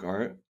comic book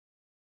art.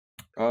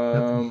 Yep.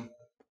 Um,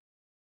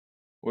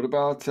 what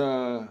about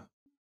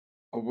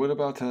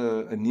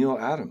Neil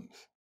Adams?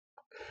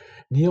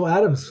 Neil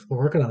Adams, we're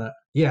working on that.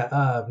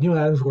 Yeah, Neil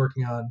Adams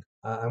working on.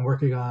 I'm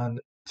working on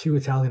two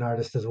Italian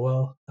artists as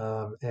well.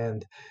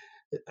 And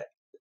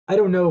I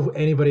don't know if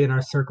anybody in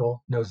our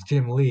circle knows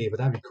Jim Lee, but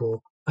that'd be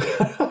cool.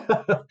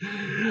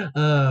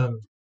 um,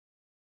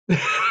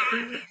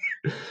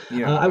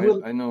 Yeah, I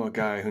will. I know a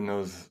guy who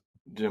knows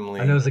Jim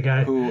I know Lee, the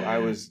guy.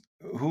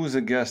 who was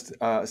a guest.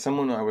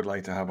 Someone I would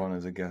like to have on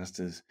as a guest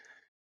is,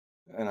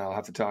 and I'll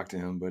have to talk to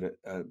him.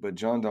 But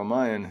John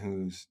Dalmayan,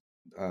 who's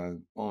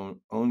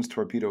owns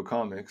Torpedo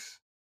Comics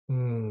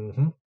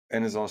Hmm.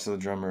 and is also the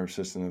drummer of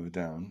System of a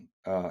Down,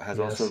 has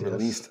also Yes, yes.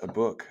 released a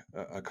book,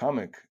 a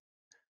comic,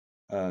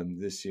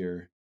 this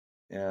year,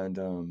 and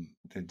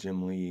that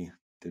Jim Lee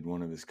did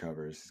one of his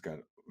covers. He's got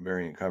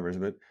variant covers,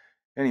 but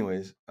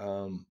anyways,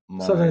 Something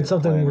my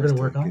something plan we're is gonna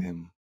to work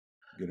on.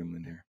 get him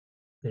in here,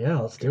 Yeah,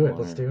 let's get do him it.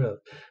 on Let's here. do it.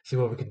 See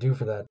what we can do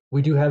for that.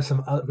 We do have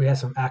we have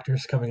some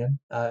actors coming in.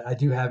 I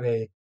do have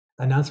a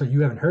announcement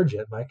you haven't heard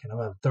yet, Mike, and I'm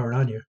gonna throw it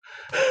on you.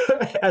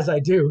 As I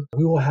do,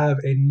 we will have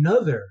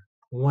another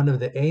one of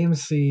the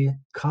AMC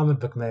comic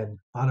book men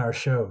on our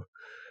show.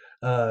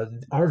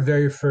 Our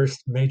very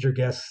first major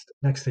guest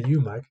next to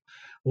you, Mike,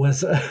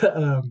 was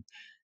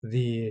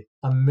the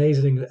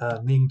amazing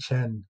Ming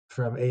Chen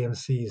from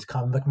AMC's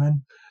Comic Book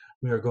Men.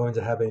 We are going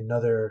to have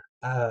another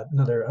I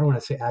don't want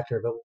to say actor,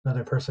 but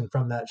another person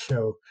from that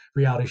show,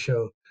 reality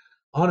show,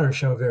 on our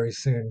show very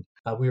soon.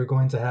 We are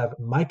going to have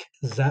Mike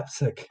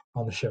Zapsik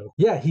on the show.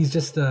 Yeah, he's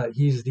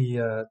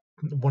the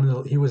one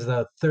of the he was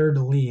the third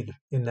lead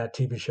in that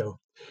TV show,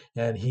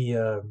 and he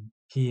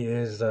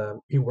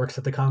works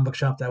at the comic book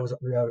shop that was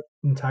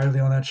entirely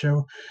on that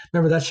show.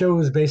 Remember that show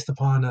was based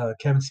upon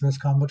Kevin Smith's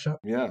comic book shop.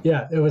 Yeah,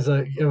 Yeah, it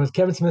was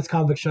Kevin Smith's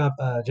comic book shop,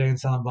 Jay and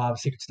Silent Bob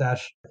Secret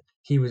Stash.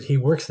 He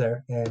works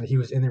there, and he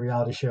was in the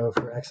reality show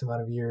for X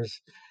amount of years,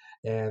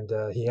 and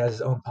he has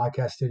his own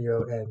podcast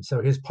studio, and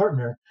so his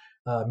partner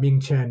Ming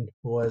Chen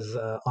was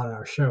on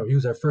our show. He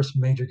was our first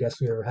major guest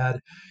we ever had.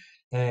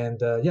 And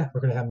yeah,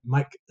 we're going to have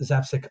Mike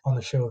Zapsik on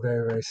the show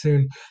very, very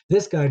soon.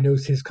 This guy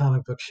knows his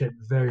comic book shit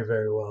very,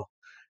 very well.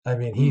 I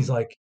mean, hmm,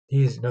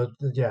 he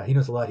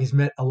knows a lot. He's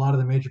met a lot of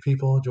the major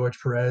people: George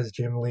Perez,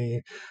 Jim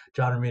Lee,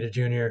 John Romita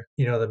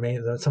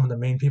Jr. Some of the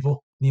main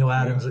people. Neil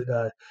yeah, Adams,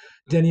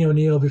 Denny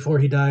O'Neil before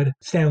he died,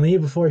 Stan Lee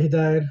before he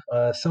died.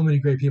 So many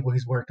great people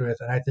he's worked with,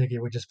 and I think it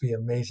would just be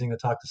amazing to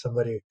talk to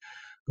somebody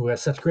who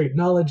has such great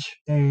knowledge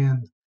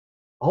and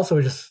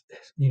also just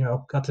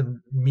got to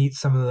meet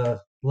some of the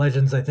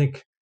legends I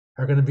think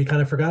are going to be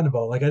kind of forgotten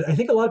about. Like I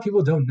think a lot of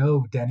people don't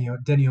know Denny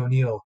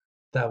O'Neil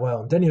that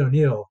well. And Denny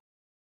O'Neil,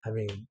 I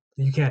mean,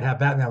 you can't have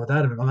Batman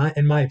without him,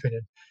 in my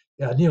opinion.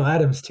 Yeah, Neil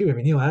Adams too. I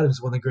mean, Neil Adams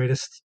is one of the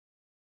greatest,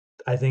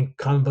 I think,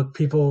 comic book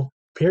people.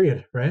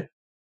 Period. Right?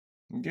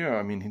 yeah.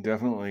 I mean, he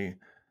definitely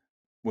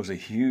was a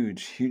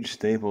huge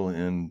staple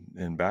in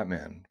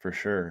Batman for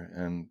sure,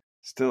 and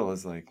still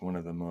is like one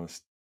of the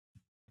most.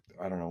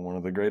 I don't know, one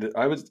of the greatest.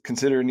 I would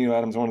consider Neil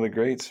Adams one of the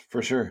greats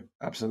for sure.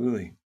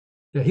 Absolutely.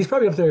 Yeah, he's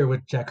probably up there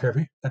with Jack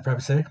Kirby. I'd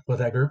probably say with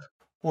that group.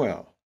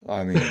 Well,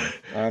 I mean, I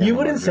don't You know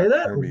wouldn't about say Jack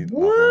that? Kirby level.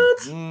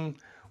 What?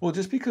 Well,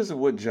 just because of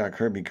what Jack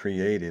Kirby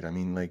created. I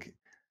mean, like,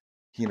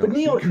 But he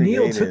Neil took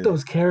created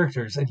those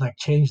characters and like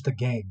changed the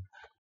game.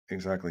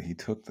 exactly. He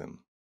took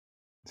them.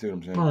 See what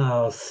I'm saying?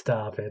 Oh,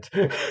 stop it.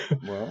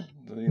 Well,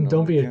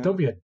 Don't be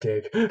a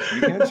dick. you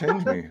can't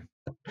change me.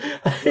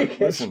 I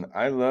Listen,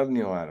 I love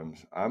Neil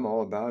Adams. I'm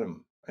all about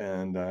him,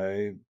 and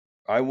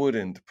I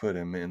wouldn't put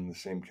him in the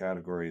same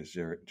category as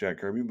Jack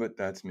Kirby, but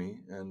that's me,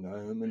 and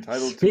I'm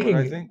entitled to what I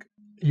Speaking, think.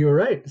 you're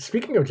right.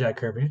 Speaking of Jack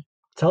Kirby,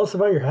 tell us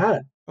about your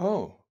hat.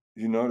 Oh,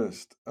 you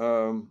noticed?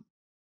 So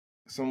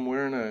I'm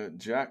wearing a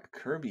Jack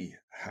Kirby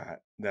hat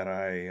that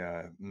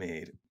I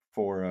made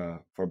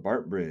for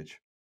Bart Bridge,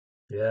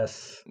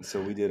 Yes. and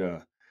so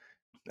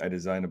I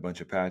designed a bunch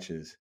of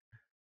patches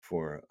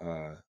for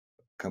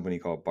company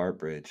called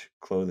Bridge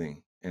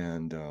Clothing,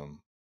 and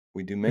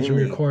we do Which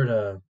mainly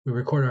we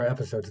record our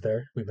episodes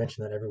there. We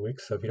mention that every week.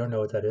 So if you don't know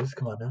what that is,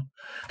 come on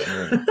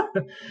right.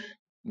 now.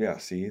 Yeah,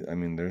 see, I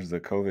mean, there's the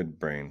COVID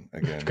brain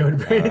again. Go to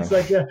brain. It's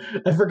like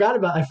I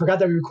forgot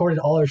that we recorded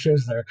all our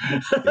shows there.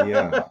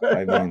 Yeah,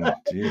 I mean,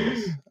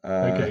 Jesus.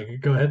 Okay,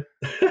 go ahead.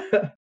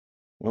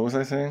 What was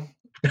I saying?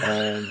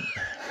 Um,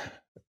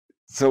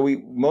 so we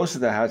most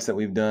of the hats that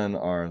we've done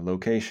are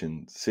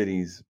location,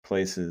 cities,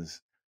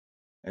 places,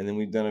 and then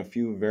we've done a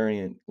few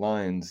variant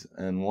lines,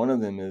 and one of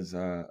them is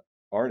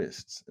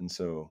artists, and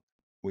so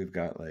we've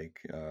got like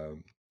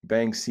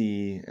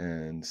Banksy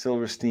and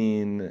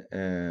Silverstein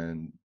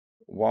and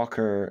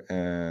Walker,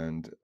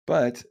 and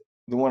but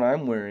the one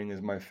I'm wearing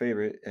is my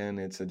favorite, and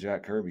it's a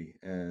Jack Kirby,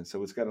 and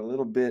so it's got a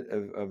little bit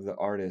of the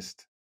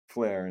artist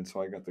flair, and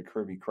so I got the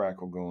Kirby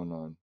crackle going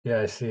on, Yeah,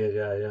 I see it.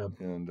 Yeah, yeah.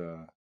 and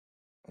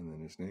then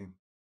his name.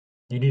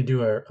 You need to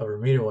do a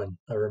Ramita one,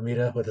 a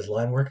Ramita with his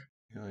line work.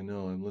 Yeah, I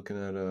know. I'm looking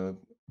at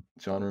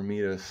John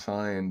Romita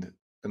signed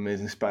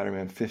Amazing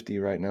Spider-Man 50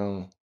 right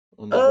now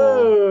on the wall.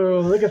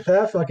 Oh, look at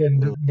that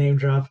fucking Oh, name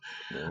drop.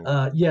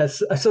 no.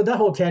 Yes. So that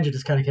whole tangent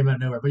just kind of came out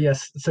of nowhere. But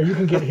yes, so you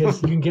can get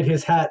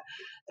his hat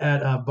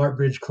at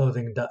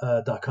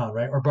bartbridgeclothing.com,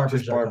 right? Or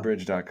Just bartbridge.com.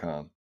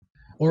 barbridge.com.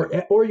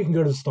 Yep. Or you can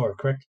go to the store,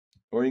 correct?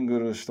 Or you can go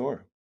to the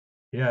store.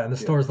 Yeah, and the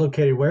Yep. store is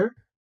located where?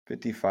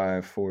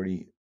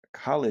 5540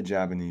 College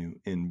Avenue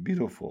in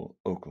beautiful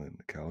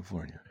Oakland,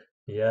 California.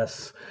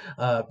 Yes.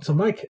 So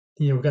Mike,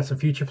 we've got some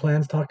future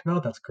plans talked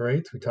about. That's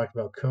great. We talked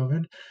about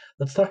COVID.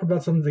 Let's talk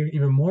about something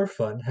even more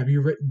fun.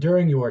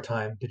 During your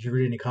time, did you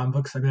read any comic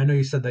books? I mean, I know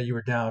you said that you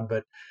were down,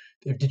 but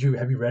have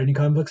you read any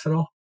comic books at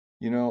all?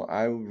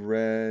 I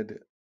read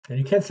And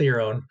you can't say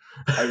your own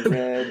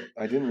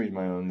I didn't read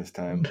my own this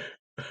time.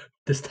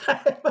 this time.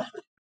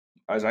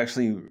 I was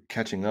actually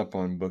catching up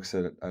on books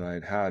that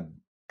I'd had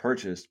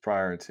purchased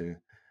prior to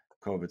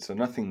COVID, so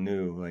nothing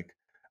new. Like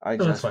I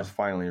No, that's just was fine.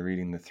 finally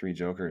reading the Three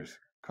Jokers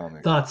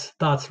comic. Thoughts,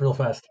 real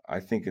fast. I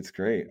think it's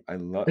great. I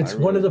It's one of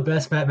really, the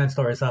best Batman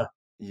stories, huh?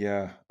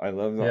 yeah, I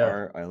love the Yeah,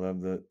 art. I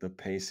love the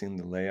pacing,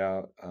 the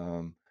layout,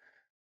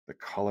 the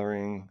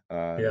coloring,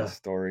 the yeah,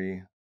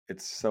 story.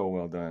 It's so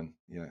well done.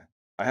 Yeah,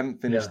 I haven't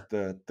yeah. finished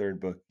the third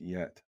book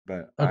yet,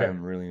 but I Okay,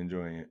 am really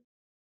enjoying it.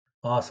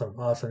 awesome,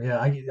 awesome. Yeah,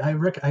 I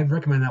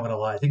recommend that one a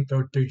lot. I think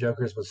Three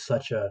Jokers was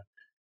such a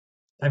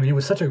I mean, it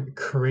was such a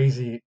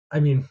crazy. I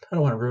mean, I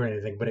don't want to ruin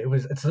anything, but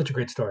it's such a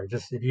great story.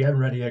 Just if you haven't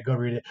read it yet, go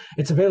read it.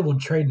 It's available in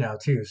trade now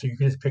too, so you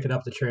can just pick it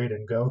up the trade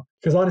and go.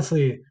 Because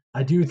honestly,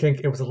 I do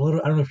think it was a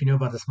little. I don't know if you know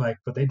about this, Mike,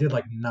 but they did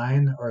like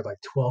 9 or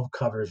 12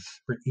 covers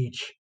for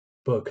each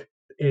book.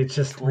 It's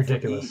just 12 for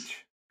ridiculous.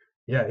 each.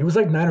 Yeah, it was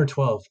like 9 or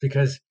 12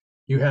 because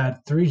you had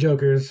three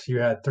Jokers, you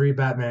had three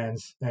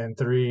Batmans, and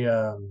three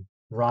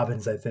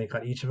Robins, I think,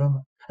 on each of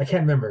them. I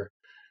can't remember,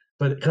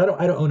 but 'cause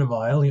I don't own them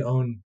all. I only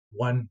own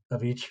one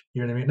of each.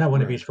 You know what I mean? Not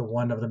one of Right. each for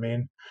one of the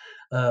main.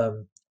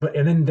 But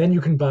and then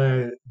you can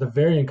buy the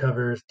variant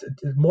covers,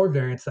 more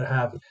variants that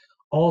have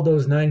all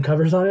those 9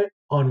 covers on it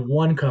on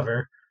one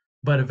cover,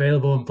 but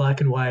available in black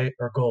and white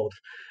or gold.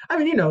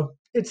 I mean,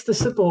 it's the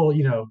simple,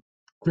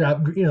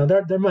 grab.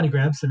 They're money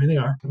grabs. I mean, they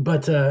are.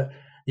 But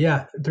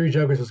yeah, Three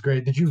Jokers was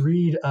great. Did you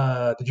read?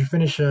 Did you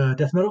finish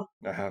Death Metal?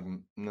 I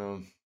haven't.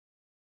 No.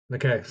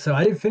 Okay, so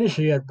I didn't finish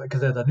it yet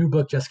because the new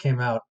book just came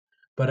out,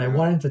 but I Yeah.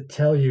 wanted to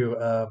tell you,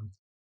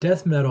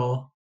 death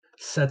metal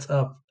sets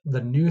up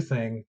the new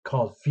thing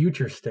called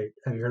future state.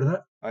 Have you heard of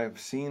that? I've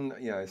seen,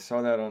 yeah, I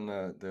saw that on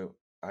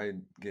I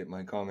get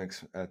my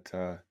comics at,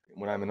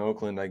 when I'm in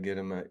Oakland, I get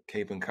them at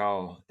Cape and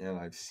Cowell, and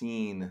I've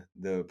seen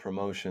the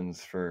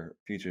promotions for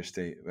Future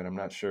State, but I'm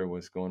not sure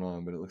what's going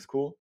on, but it looks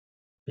cool.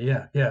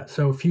 Yeah, yeah.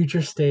 So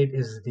future state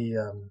is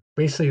the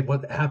basically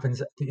what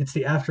happens. It's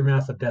the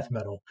aftermath of death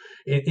metal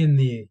in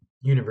the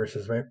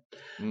universes, right?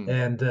 Mm,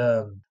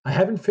 And I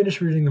haven't finished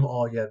reading them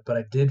all yet, but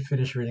I did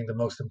finish reading the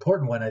most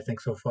important one I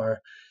think so far,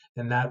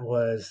 and that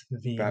was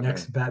the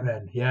next Batman.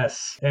 Batman.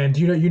 Yes. And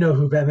do you know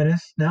who Batman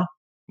is now?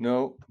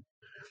 No,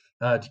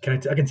 I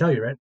can tell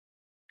you, right?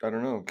 I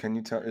don't know. Can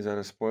you tell, is that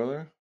a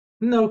spoiler?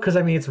 No, because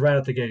I mean it's right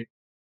out the gate.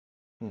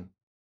 Hmm.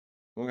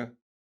 Okay.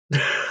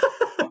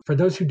 For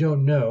those who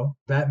don't know,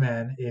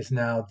 Batman is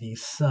now the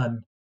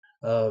son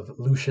of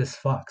Lucius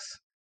Fox.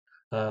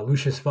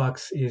 Lucius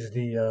Fox is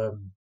the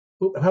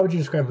how would you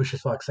describe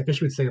Lucius Fox? I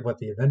guess you would say what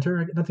the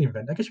inventor, not the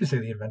inventor. I guess you would say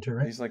the inventor,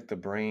 right? He's like the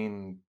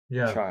brain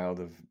Yeah, child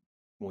of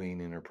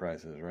Wayne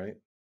Enterprises, right?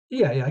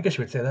 yeah, yeah. I guess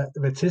you would say that.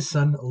 It's his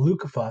son,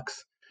 Luke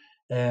Fox,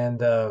 and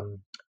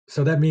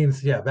so that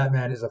means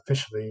Batman is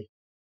officially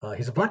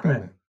he's a Black black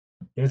man. Batman.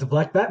 He's a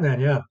black Batman.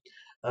 Yeah.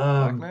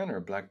 Black Um, Man or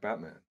Black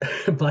Batman?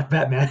 Black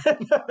Batman.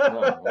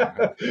 Oh,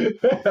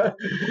 okay.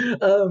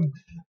 um,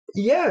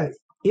 yeah,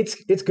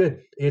 it's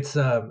good. It's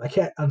I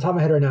can't on top of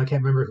my head right now. I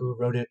can't remember who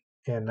wrote it,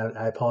 and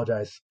I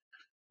apologize.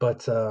 But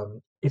it's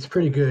It's all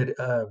pretty good.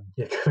 good.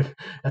 Yeah, good.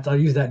 I'll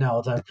use that now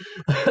all the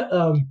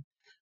time.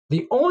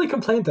 The only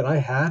complaint that I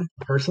had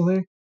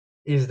personally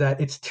is that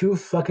it's two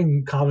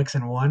fucking comics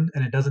in one,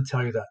 and it doesn't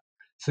tell you that.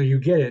 So you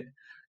get it,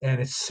 and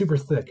it's super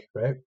thick,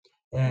 right?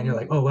 and you're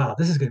like, Mm. oh wow,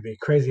 this is going to be a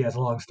crazy as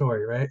long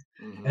story, right?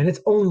 Mm-hmm. And it's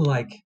only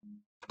like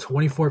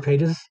 24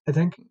 pages, I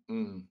think.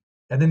 Mm.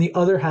 And then the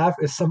other half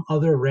is some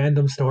other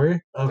random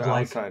story The of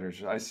like,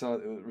 Outsiders. I saw.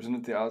 Wasn't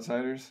it The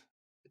Outsiders?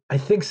 I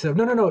think so.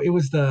 No, no, no.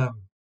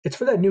 It's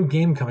for that new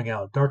game coming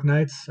out, Dark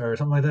Knights or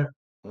something like that.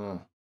 Yeah,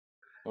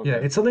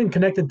 Okay. it's something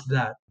connected to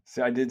that.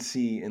 See, I did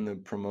see in the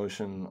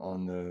promotion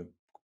on the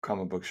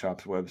comic book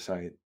shop's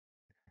website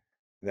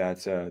that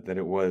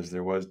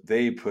that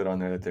they put on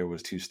there that there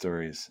was two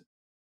stories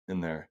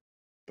in there,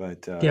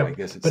 but Yeah, I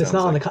guess it but it's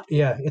sounds not on like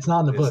yeah, it's not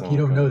on the it's book. You on the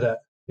don't know cover. that.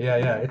 Yeah,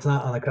 yeah, Yeah, it's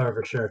not on the cover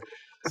for sure.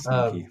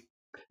 Um, sneaky.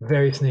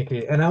 very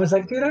sneaky. And I was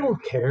like, dude, I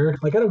don't care.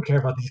 Like, I don't care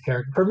about these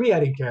characters. For me, I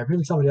didn't care.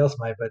 Maybe somebody else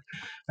might, but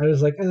I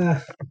was like,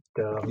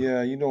 dumb.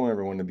 Yeah, you don't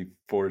ever want to be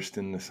forced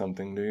into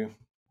something, do you?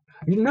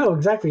 You know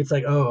exactly. It's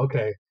like, oh,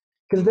 okay.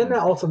 Because then Mm-hmm.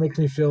 that also makes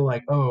me feel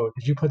like, oh,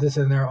 did you put this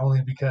in there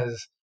only because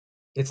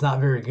it's not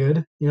very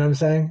good? You know what I'm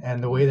saying?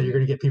 And the way that you're Mm-hmm.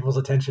 going to get people's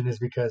attention is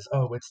because,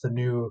 oh, it's the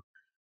new,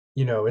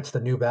 it's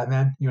the new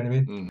Batman. You know what I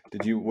mean? Mm.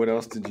 Did you? What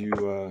else did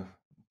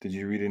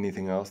you read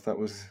anything else that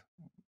was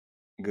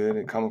good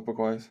at comic book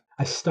wise?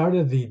 I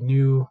started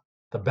the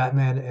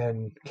Batman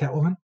and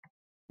Catwoman.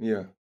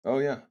 Yeah. Oh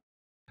yeah.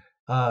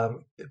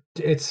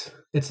 It's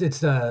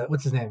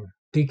what's his name?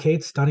 D.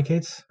 Cates, Donny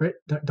Cates, right?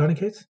 Donny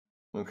Cates.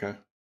 Okay.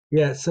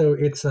 Yeah, so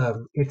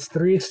it's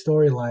three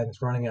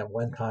storylines running at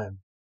one time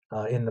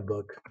in the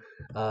book.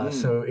 Mm.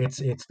 So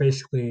it's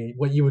basically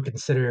what you would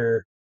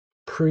consider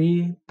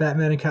pre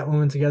Batman and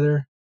Catwoman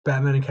together,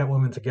 Batman and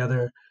Catwoman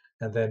together,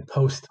 and then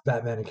post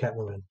Batman and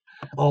Catwoman,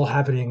 all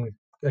happening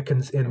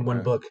in one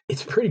Okay. book.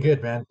 It's pretty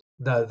good, man.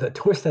 The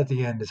twist at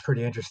the end is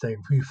pretty interesting.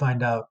 You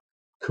find out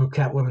who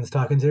Catwoman's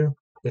talking to.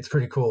 It's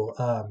pretty cool.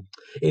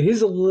 It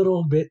is a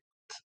little bit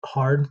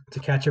hard to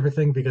catch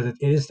everything because it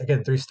is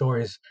again three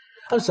stories.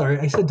 I'm sorry,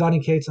 I said Donny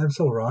Cates. I'm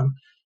so wrong.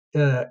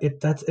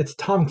 It's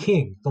Tom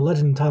King, the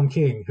legend Tom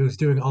King, who's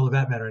doing all the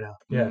Batman right now.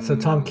 Yeah, so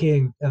Tom Mm.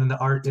 King, and then the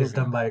art It's is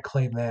okay. done by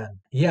Clay Mann.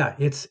 Yeah,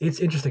 it's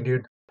interesting,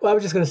 dude. Well, I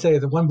was just gonna say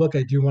the one book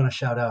I do want to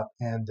shout out,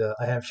 and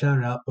I have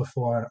shouted out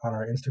before on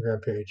our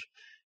Instagram page,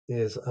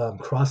 is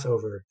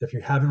Crossover. If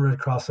you haven't read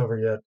Crossover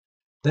yet,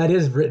 that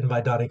is written by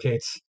Donny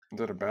Cates. Is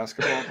that a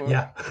basketball book?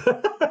 Yeah,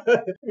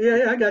 yeah,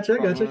 yeah. I got you. I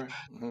got you. Crossover?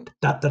 Mhm.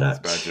 Da da That's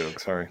da. a bad joke.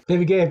 Sorry.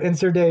 Baby Gabe,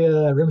 insert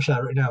a rim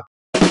shot right now.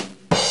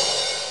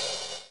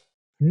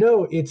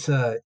 No, it's.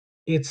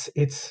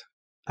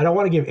 I don't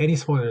want to give any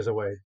spoilers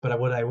away, but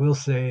what I will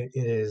say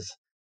it is,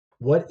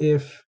 what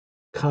if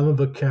comic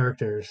book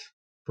characters,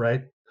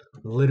 right,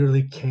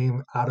 literally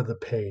came out of the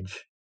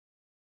page,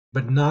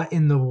 but not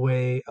in the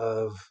way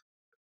of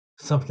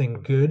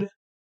something good.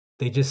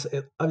 They just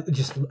out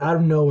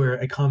of nowhere,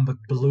 a comic book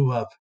blew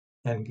up,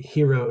 and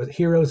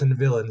heroes and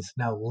villains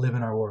now live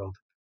in our world.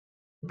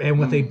 And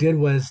what they Mm. did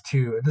was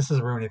to, and this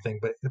doesn't ruin anything,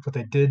 but what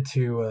they did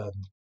to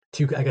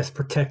I guess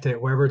protect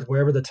it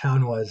wherever the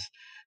town was,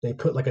 they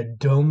put like a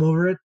dome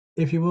over it,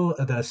 if you will,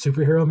 that a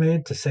superhero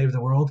made to save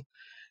the world.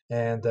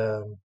 And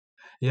A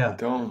yeah,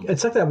 dome.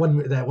 it's like that one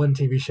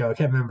TV show. I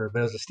can't remember, but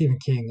it was a Stephen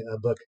King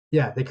book.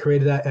 Yeah, they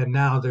created that, and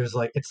now there's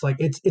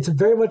it's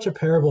very much a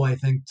parable, I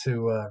think,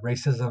 to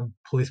racism,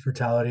 police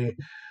brutality.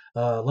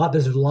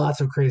 There's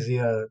lots of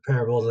crazy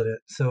parables in it,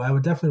 so I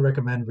would definitely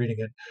recommend reading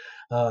it.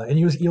 And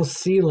you'll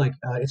see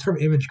it's from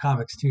Image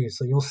Comics too,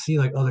 so you'll see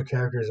like other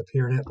characters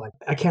appear in it. Like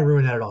I can't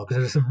ruin that at all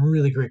because there's some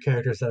really great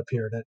characters that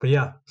appear in it. But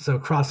yeah, so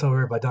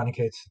Crossover by Donny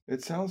Cates.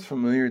 It sounds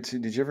familiar too.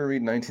 Did you ever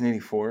read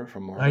 1984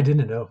 from I Marvel?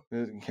 didn't know.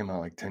 It came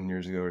out like 10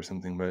 years ago or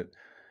something, but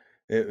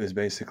it was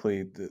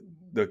basically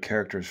the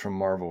characters from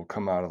Marvel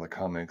come out of the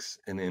comics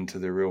and into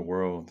the real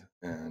world,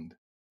 and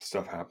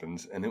stuff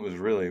happens. And it was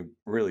really,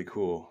 really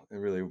cool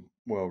and really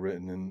well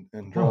written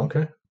and Oh, drawn.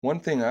 okay. One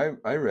thing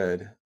I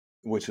read,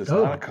 which was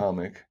not a Oh,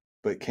 comic,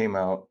 but came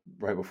out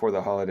right before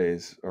the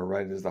holidays or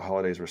right as the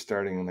holidays were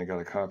starting, and I got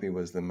a copy,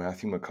 was the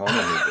Matthew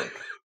McConaughey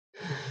book.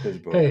 His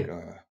book, hey,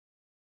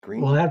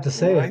 well, I have to Green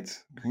say it.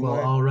 Lights, Green Well,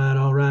 Light. all right,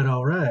 all right,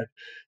 all right.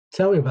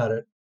 Tell me about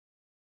it.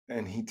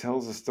 And he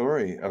tells a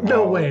story of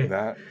No how way.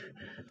 that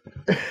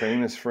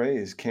famous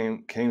phrase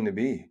came to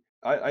be.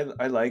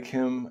 I like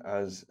him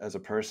as a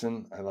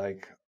person. I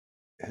like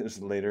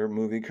his later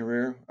movie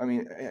career. I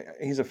mean,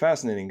 he's a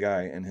fascinating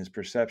guy, and his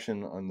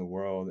perception on the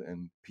world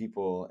and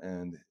people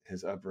and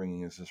his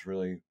upbringing is just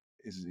really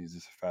he's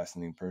just a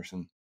fascinating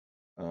person.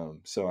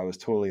 So I was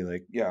totally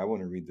like, yeah, I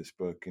want to read this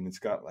book, and it's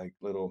got like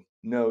little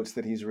notes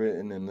that he's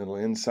written and little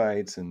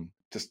insights and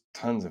just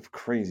tons of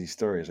crazy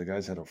stories. The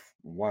guy's had a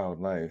wild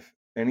life,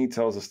 and he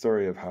tells a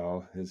story of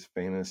how his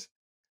famous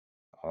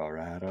 "all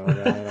right, all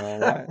right, all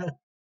right"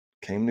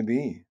 came to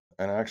be.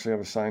 And I actually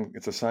have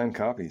it's a signed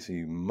copy, so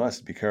you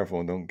must be careful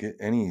and don't get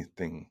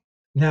anything.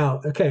 Now,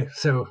 okay,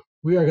 so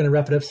we are going to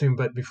wrap it up soon,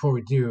 but before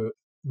we do,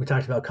 we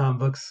talked about comic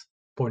books.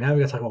 But now we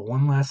got to talk about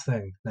one last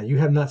thing. Now, you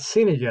have not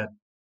seen it yet.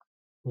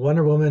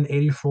 Wonder Woman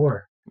 84.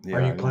 Are Yeah, you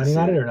I didn't planning see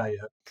on it it. or not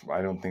yet?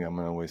 I don't think I'm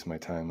gonna waste my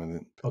time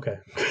with it. Okay.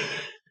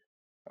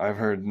 I've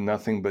heard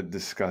nothing but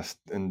disgust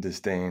and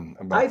disdain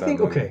I about that think,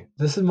 movie. okay,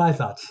 this is my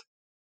thoughts.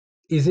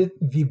 Is it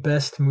the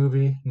best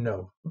movie?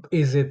 No.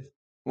 Is it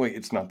Wait,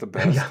 it's not the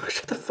Yeah, best?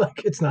 shut the fuck.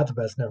 It's not the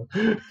best, no.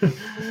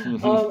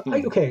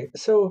 Okay,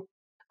 so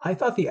I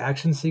thought the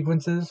action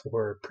sequences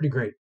were pretty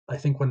great. I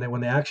think when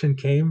the action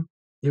came,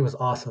 it was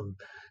awesome.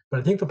 But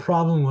I think the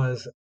problem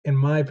was, in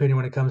my opinion,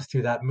 when it comes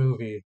to that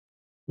movie,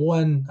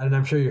 one, and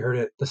I'm sure you heard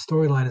it, the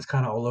storyline is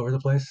kind of all over the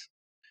place,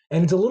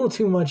 and it's a little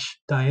too much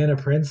Diana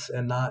Prince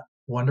and not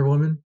Wonder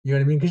Woman. You know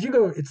what I mean? Because you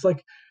go, it's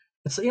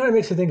you know what it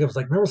makes you think of is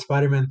like remember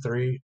Spider-Man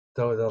 3,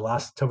 the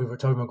last Tobey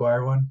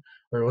Maguire one,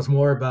 where it was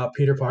more about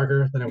Peter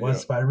Parker than it was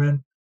Yeah.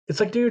 Spider-Man. It's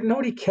like, dude,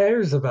 nobody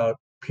cares about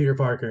Peter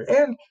Parker.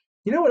 And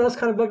you know what else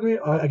kind of bugged me?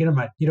 Again, never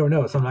mind. You don't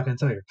know, so I'm not going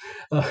to tell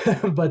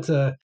you. But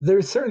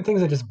there's certain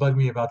things that just bug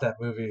me about that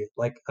movie,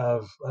 like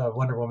of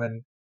Wonder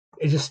Woman.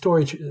 It's just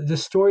the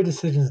story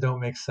decisions don't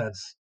make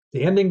sense.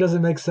 The ending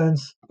doesn't make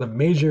sense. The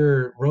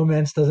major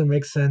romance doesn't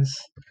make sense.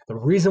 The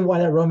reason why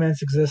that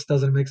romance exists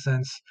doesn't make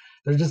sense.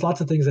 There's just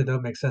lots of things that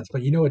don't make sense.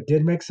 But you know what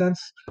did make sense?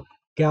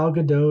 Gal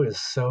Gadot is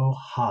so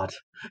hot.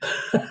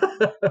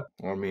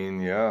 I mean,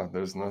 yeah,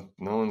 there's no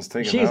one's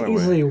taking She's that away.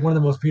 easily one of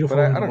the most But beautiful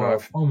women I in the don't know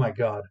world. if Oh my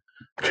god.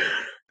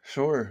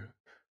 sure.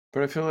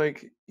 But I feel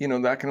like,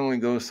 that can only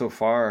go so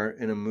far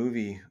in a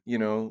movie,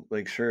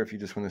 like sure if you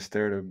just want to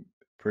stare at a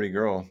pretty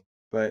girl.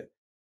 But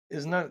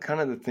isn't that kind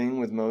of the thing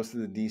with most of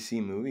the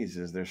DC movies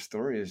is their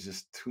story is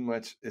just too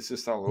much, it's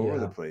just all over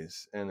the Yeah.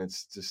 place and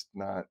it's just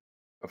not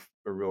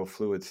a real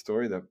fluid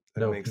story that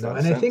No, makes a no. lot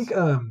of And I think sense.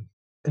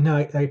 and now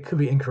I could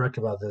be incorrect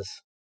about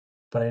this,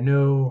 but I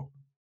know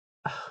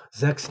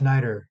Zack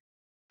Snyder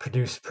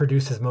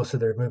produces most of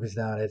their movies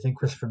now, and I think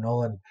Christopher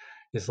Nolan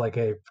is like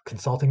a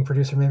consulting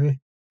producer maybe.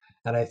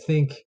 And I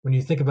think when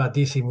you think about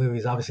DC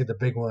movies, obviously the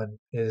big one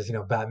is,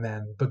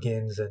 Batman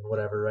Begins and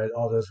whatever, right?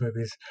 All those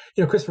movies.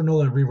 Christopher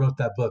Nolan rewrote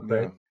that book,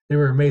 right? Yeah, They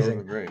were those amazing.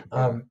 are great.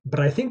 Yeah. But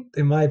I think,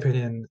 in my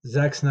opinion,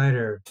 Zack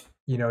Snyder,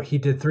 he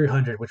did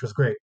 300, which was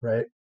great,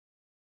 right?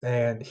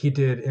 And Yeah. he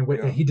did,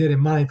 in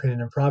my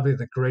opinion, and probably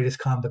the greatest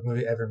comic book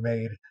movie ever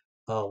made,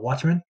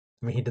 Watchmen.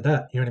 I mean, he did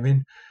that. You know what I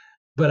mean?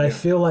 But I Yeah.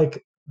 feel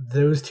like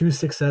those two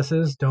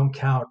successes don't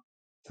count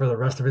for the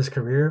rest of his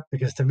career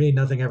because to me,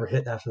 nothing ever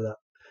hit after that.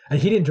 And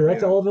he didn't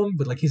direct Yeah. all of them,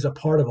 but like he's a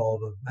part of all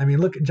of them. I mean,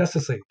 look at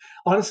Justice League.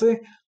 Honestly,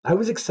 I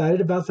was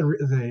excited about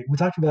the. We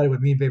talked about it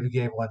with me and Baby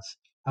Gabe once.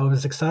 I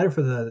was excited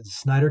for the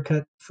Snyder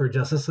cut for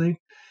Justice League,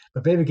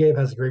 but Baby Gabe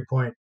has a great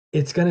point.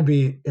 It's gonna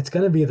be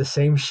the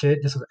same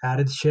shit, just with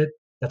added shit.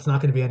 That's not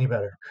gonna be any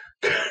better.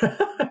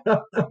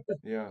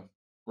 Yeah.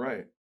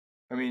 Right.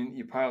 I mean,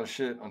 you pile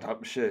shit on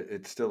top of shit,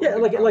 it's still a Yeah,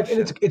 big pile of and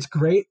it's shit. it's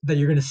great that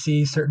you're going to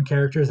see certain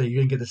characters that you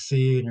didn't get to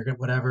see, and you're going to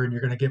whatever, and you're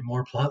going to get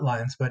more plot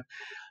lines. But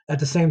at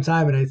the same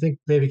time, and I think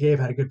Baby Gabe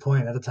had a good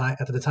point at the time.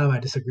 At the time, I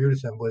disagreed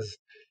with him. Was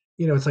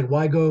it's like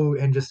why go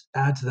and just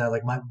add to that?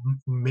 Like,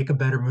 make a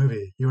better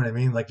movie. You know what I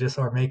mean? Like, just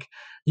or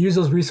use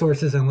those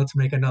resources and let's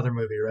make another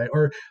movie, right?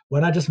 Or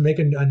why not just make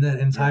an Yeah.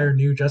 entire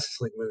new Justice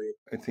League movie?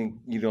 I think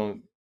you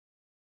don't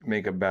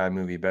make a bad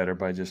movie better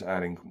by just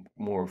adding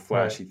more Right,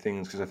 flashy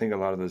things because I think a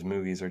lot of those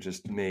movies are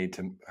just made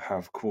to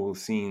have cool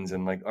scenes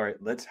and like, all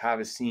right, let's have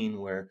a scene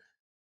where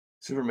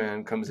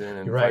Superman comes in you're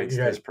and right, fights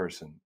you're this right,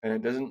 person, and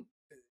it doesn't,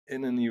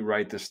 and then you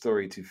write the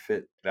story to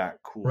fit that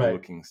cool right.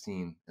 looking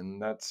scene, and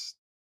that's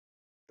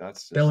That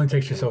just only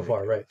takes you so far,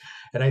 right? ridiculous.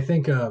 And I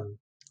think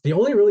the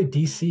only really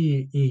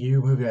DC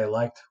EU movie I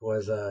liked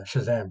was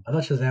Shazam. I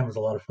thought Shazam was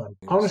a lot of fun.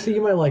 I didn't see Honestly, you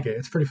it. might like it.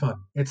 It's pretty fun.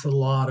 It's a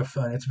lot of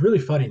fun. It's really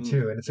funny Mm,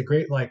 too, and it's a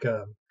great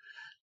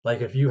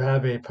like if you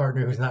have a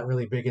partner who's not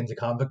really big into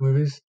comic book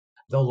movies,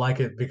 they'll like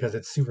it because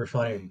it's super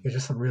funny. mm, It's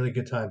just a really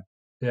good time.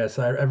 Yeah,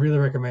 so I really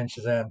recommend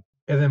Shazam.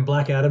 And then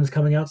Black Adam's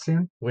coming out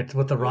soon with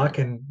The Rock,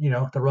 yeah, and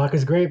The Rock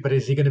is great, but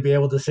is he going to be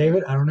able to save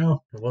right. it? I don't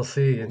know. We'll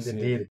see. We'll see.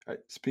 Indeed.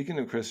 Speaking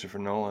of Christopher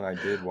Nolan, I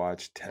did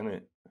watch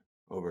Tenet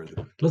over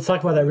Let's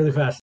talk about over that the really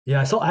break. fast.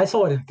 Yeah, I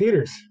saw it in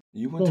theaters.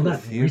 You went Well, to a not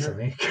theater?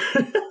 recently.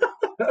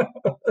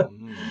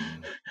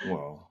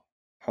 Well,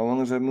 how long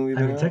has that movie I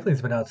been mean, out? technically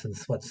it's been out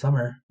since what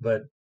summer,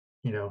 but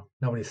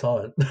nobody saw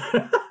it. In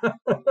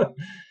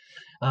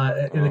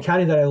the Oh,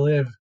 county that I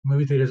live,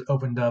 movie theaters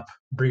opened up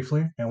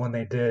briefly, and when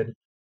they did,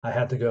 I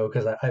had to go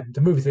because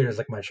the movie theater is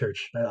like my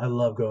church. I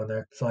love going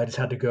there, so I just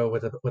had to go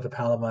with a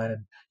pal of mine,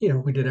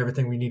 and we did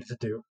everything we needed to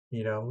do.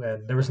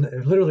 And there was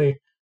literally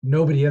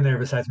nobody in there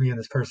besides me and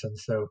this person.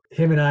 So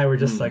him and I were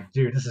just like, hmm.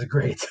 dude, this is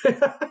great.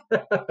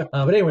 But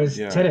anyways,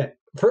 Yeah, Tenet.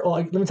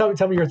 Let me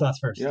tell me your thoughts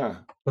first, yeah.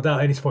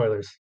 without any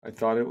spoilers. I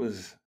thought it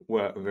was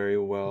very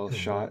well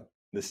shot.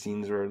 The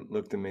scenes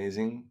looked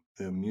amazing.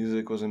 The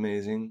music was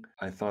amazing.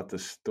 I thought the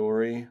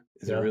story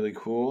is Yeah, really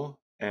cool,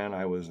 and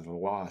I was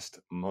lost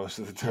most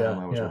of the time yeah,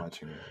 I was yeah.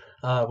 watching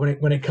it.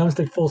 When it comes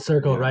to full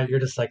circle, Yeah. right? You're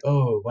just like,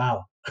 oh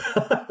wow.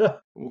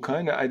 Well,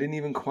 kind of. I didn't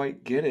even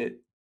quite get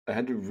it. I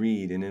had to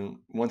read, and then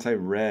once I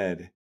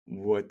read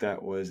what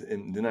that was,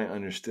 and then I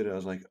understood it, I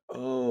was like,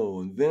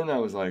 oh. And then I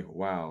was like,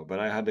 wow. But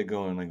I had to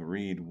go and like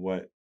read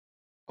what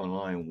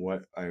online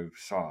what I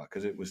saw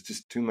because it was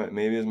just too much.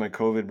 Maybe it was my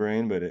COVID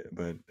brain, but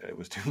it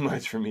was too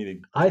much for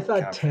me I to thought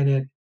capture.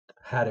 Tenet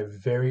had a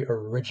very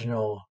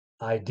original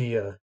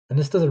idea, and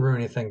this doesn't ruin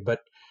anything, but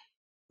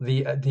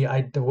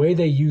the way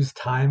they use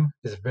time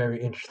is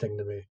very interesting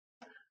to me.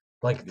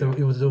 Like Yeah,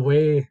 it was the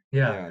way,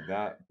 yeah. yeah,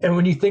 that, And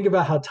when you think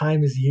about how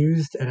time is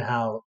used and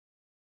how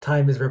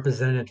time is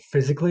represented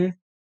physically,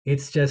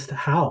 it's just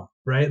how,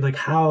 right? Like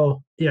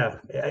how, yeah.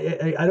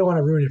 I don't want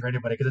to ruin it for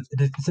anybody because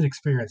it's an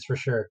experience for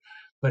sure,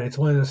 but it's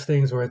one of those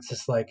things where it's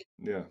just like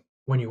yeah,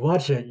 when you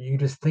watch it, you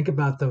just think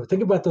about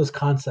those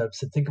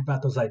concepts and think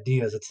about those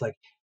ideas. It's like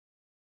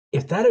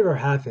if that ever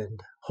happened,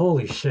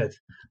 holy shit.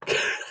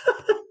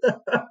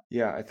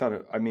 yeah. I thought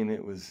I mean,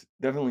 it was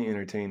definitely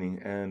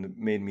entertaining and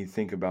made me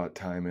think about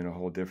time in a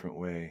whole different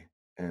way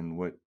and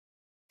what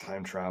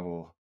time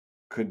travel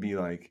could be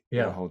like in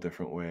a Yeah. whole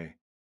different way.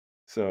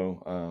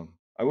 So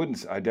I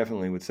wouldn't. I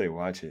definitely would say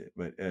watch it.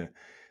 But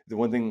the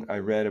one thing I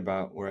read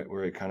about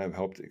where it kind of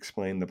helped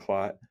explain the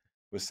plot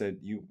was said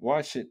you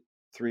watch it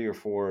 3 or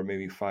 4, or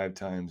maybe 5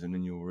 times, and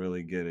then you'll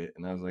really get it.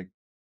 And I was like,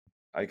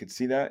 I could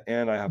see that,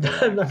 and I have a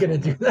I'm wife, not so gonna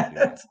I'm do not going to do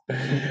that.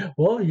 that.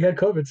 Well, you had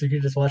COVID, so you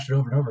can just watch it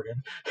over and over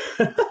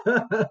again.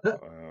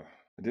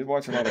 I did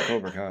watch a lot of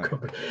Cobra Kai.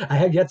 I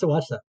have yet to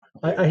watch that.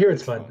 I Yeah, hear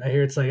it's it's fun. fun. I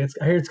hear it's like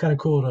I hear it's kind of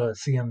cool to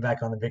see him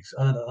back on the big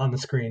on the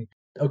screen.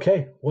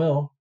 Okay,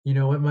 well, you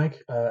know what,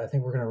 Mike? I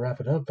think we're gonna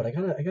wrap it up, but I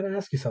gotta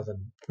ask you something.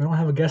 We don't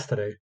have a guest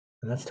today,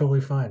 and that's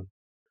totally fine.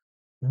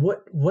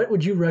 What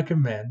would you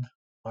recommend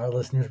our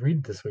listeners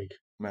read this week?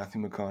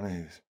 Matthew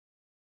McConaughey's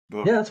Yeah,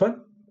 book. that's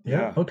fine. Yeah,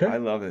 Yeah, okay. I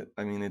love it.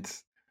 I mean,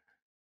 it's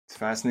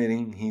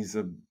fascinating. He's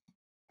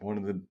one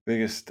of the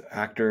biggest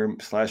actor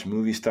slash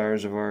movie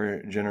stars of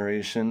our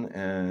generation,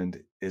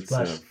 and it's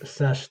a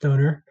Slash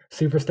stoner,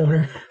 super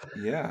stoner.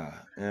 yeah,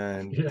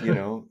 and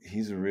Yeah,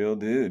 he's a real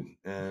dude,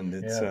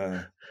 and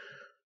yeah.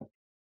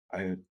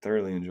 I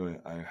thoroughly enjoy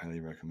it. I highly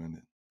recommend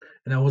it.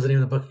 And what was the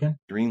name of the book again?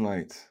 Green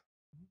lights.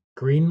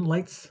 Green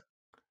Lights.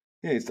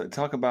 Yeah, it's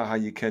talk about how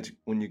you catch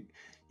when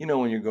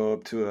you go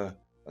up to a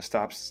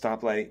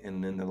stoplight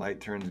and then the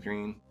light turns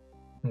green.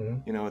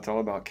 Mm-hmm. It's all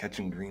about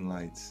catching green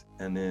lights,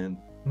 and then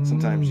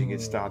sometimes you get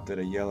Mm. stopped at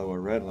a yellow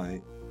or red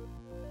light,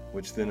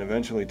 which then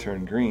eventually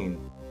turn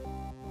green.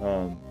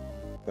 Um,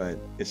 but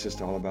it's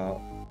just all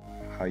about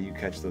how you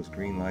catch those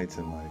green lights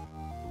in life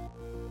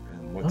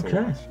and what to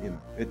Okay. watch.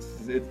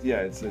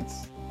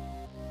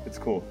 It's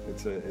cool.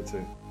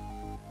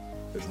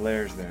 There's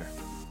layers there.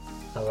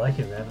 I like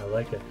it, man. I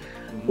like it.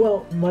 Hmm.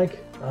 Well,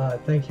 Mike,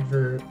 thank you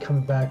for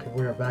coming back.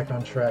 We're back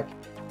on track.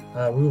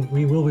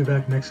 We will be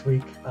back next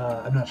week.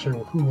 I'm not sure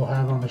who we'll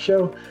have on the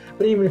show,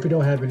 but even if we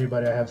don't have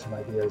anybody, I have some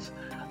ideas.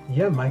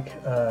 Yeah, Mike,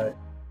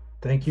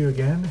 thank you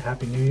again.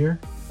 Happy New Year.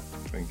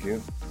 Thank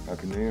you.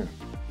 Happy New Year.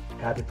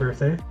 Happy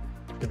birthday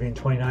for being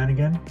 29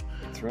 again.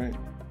 That's right.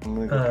 I'm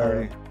gonna go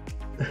party.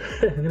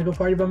 I'm gonna go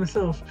party by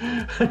myself.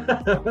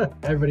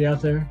 Everybody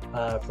out there,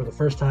 for the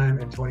first time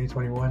in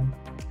 2021,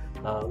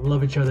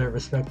 love each other,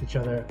 respect each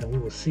other, and we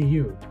will see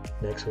you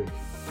next week.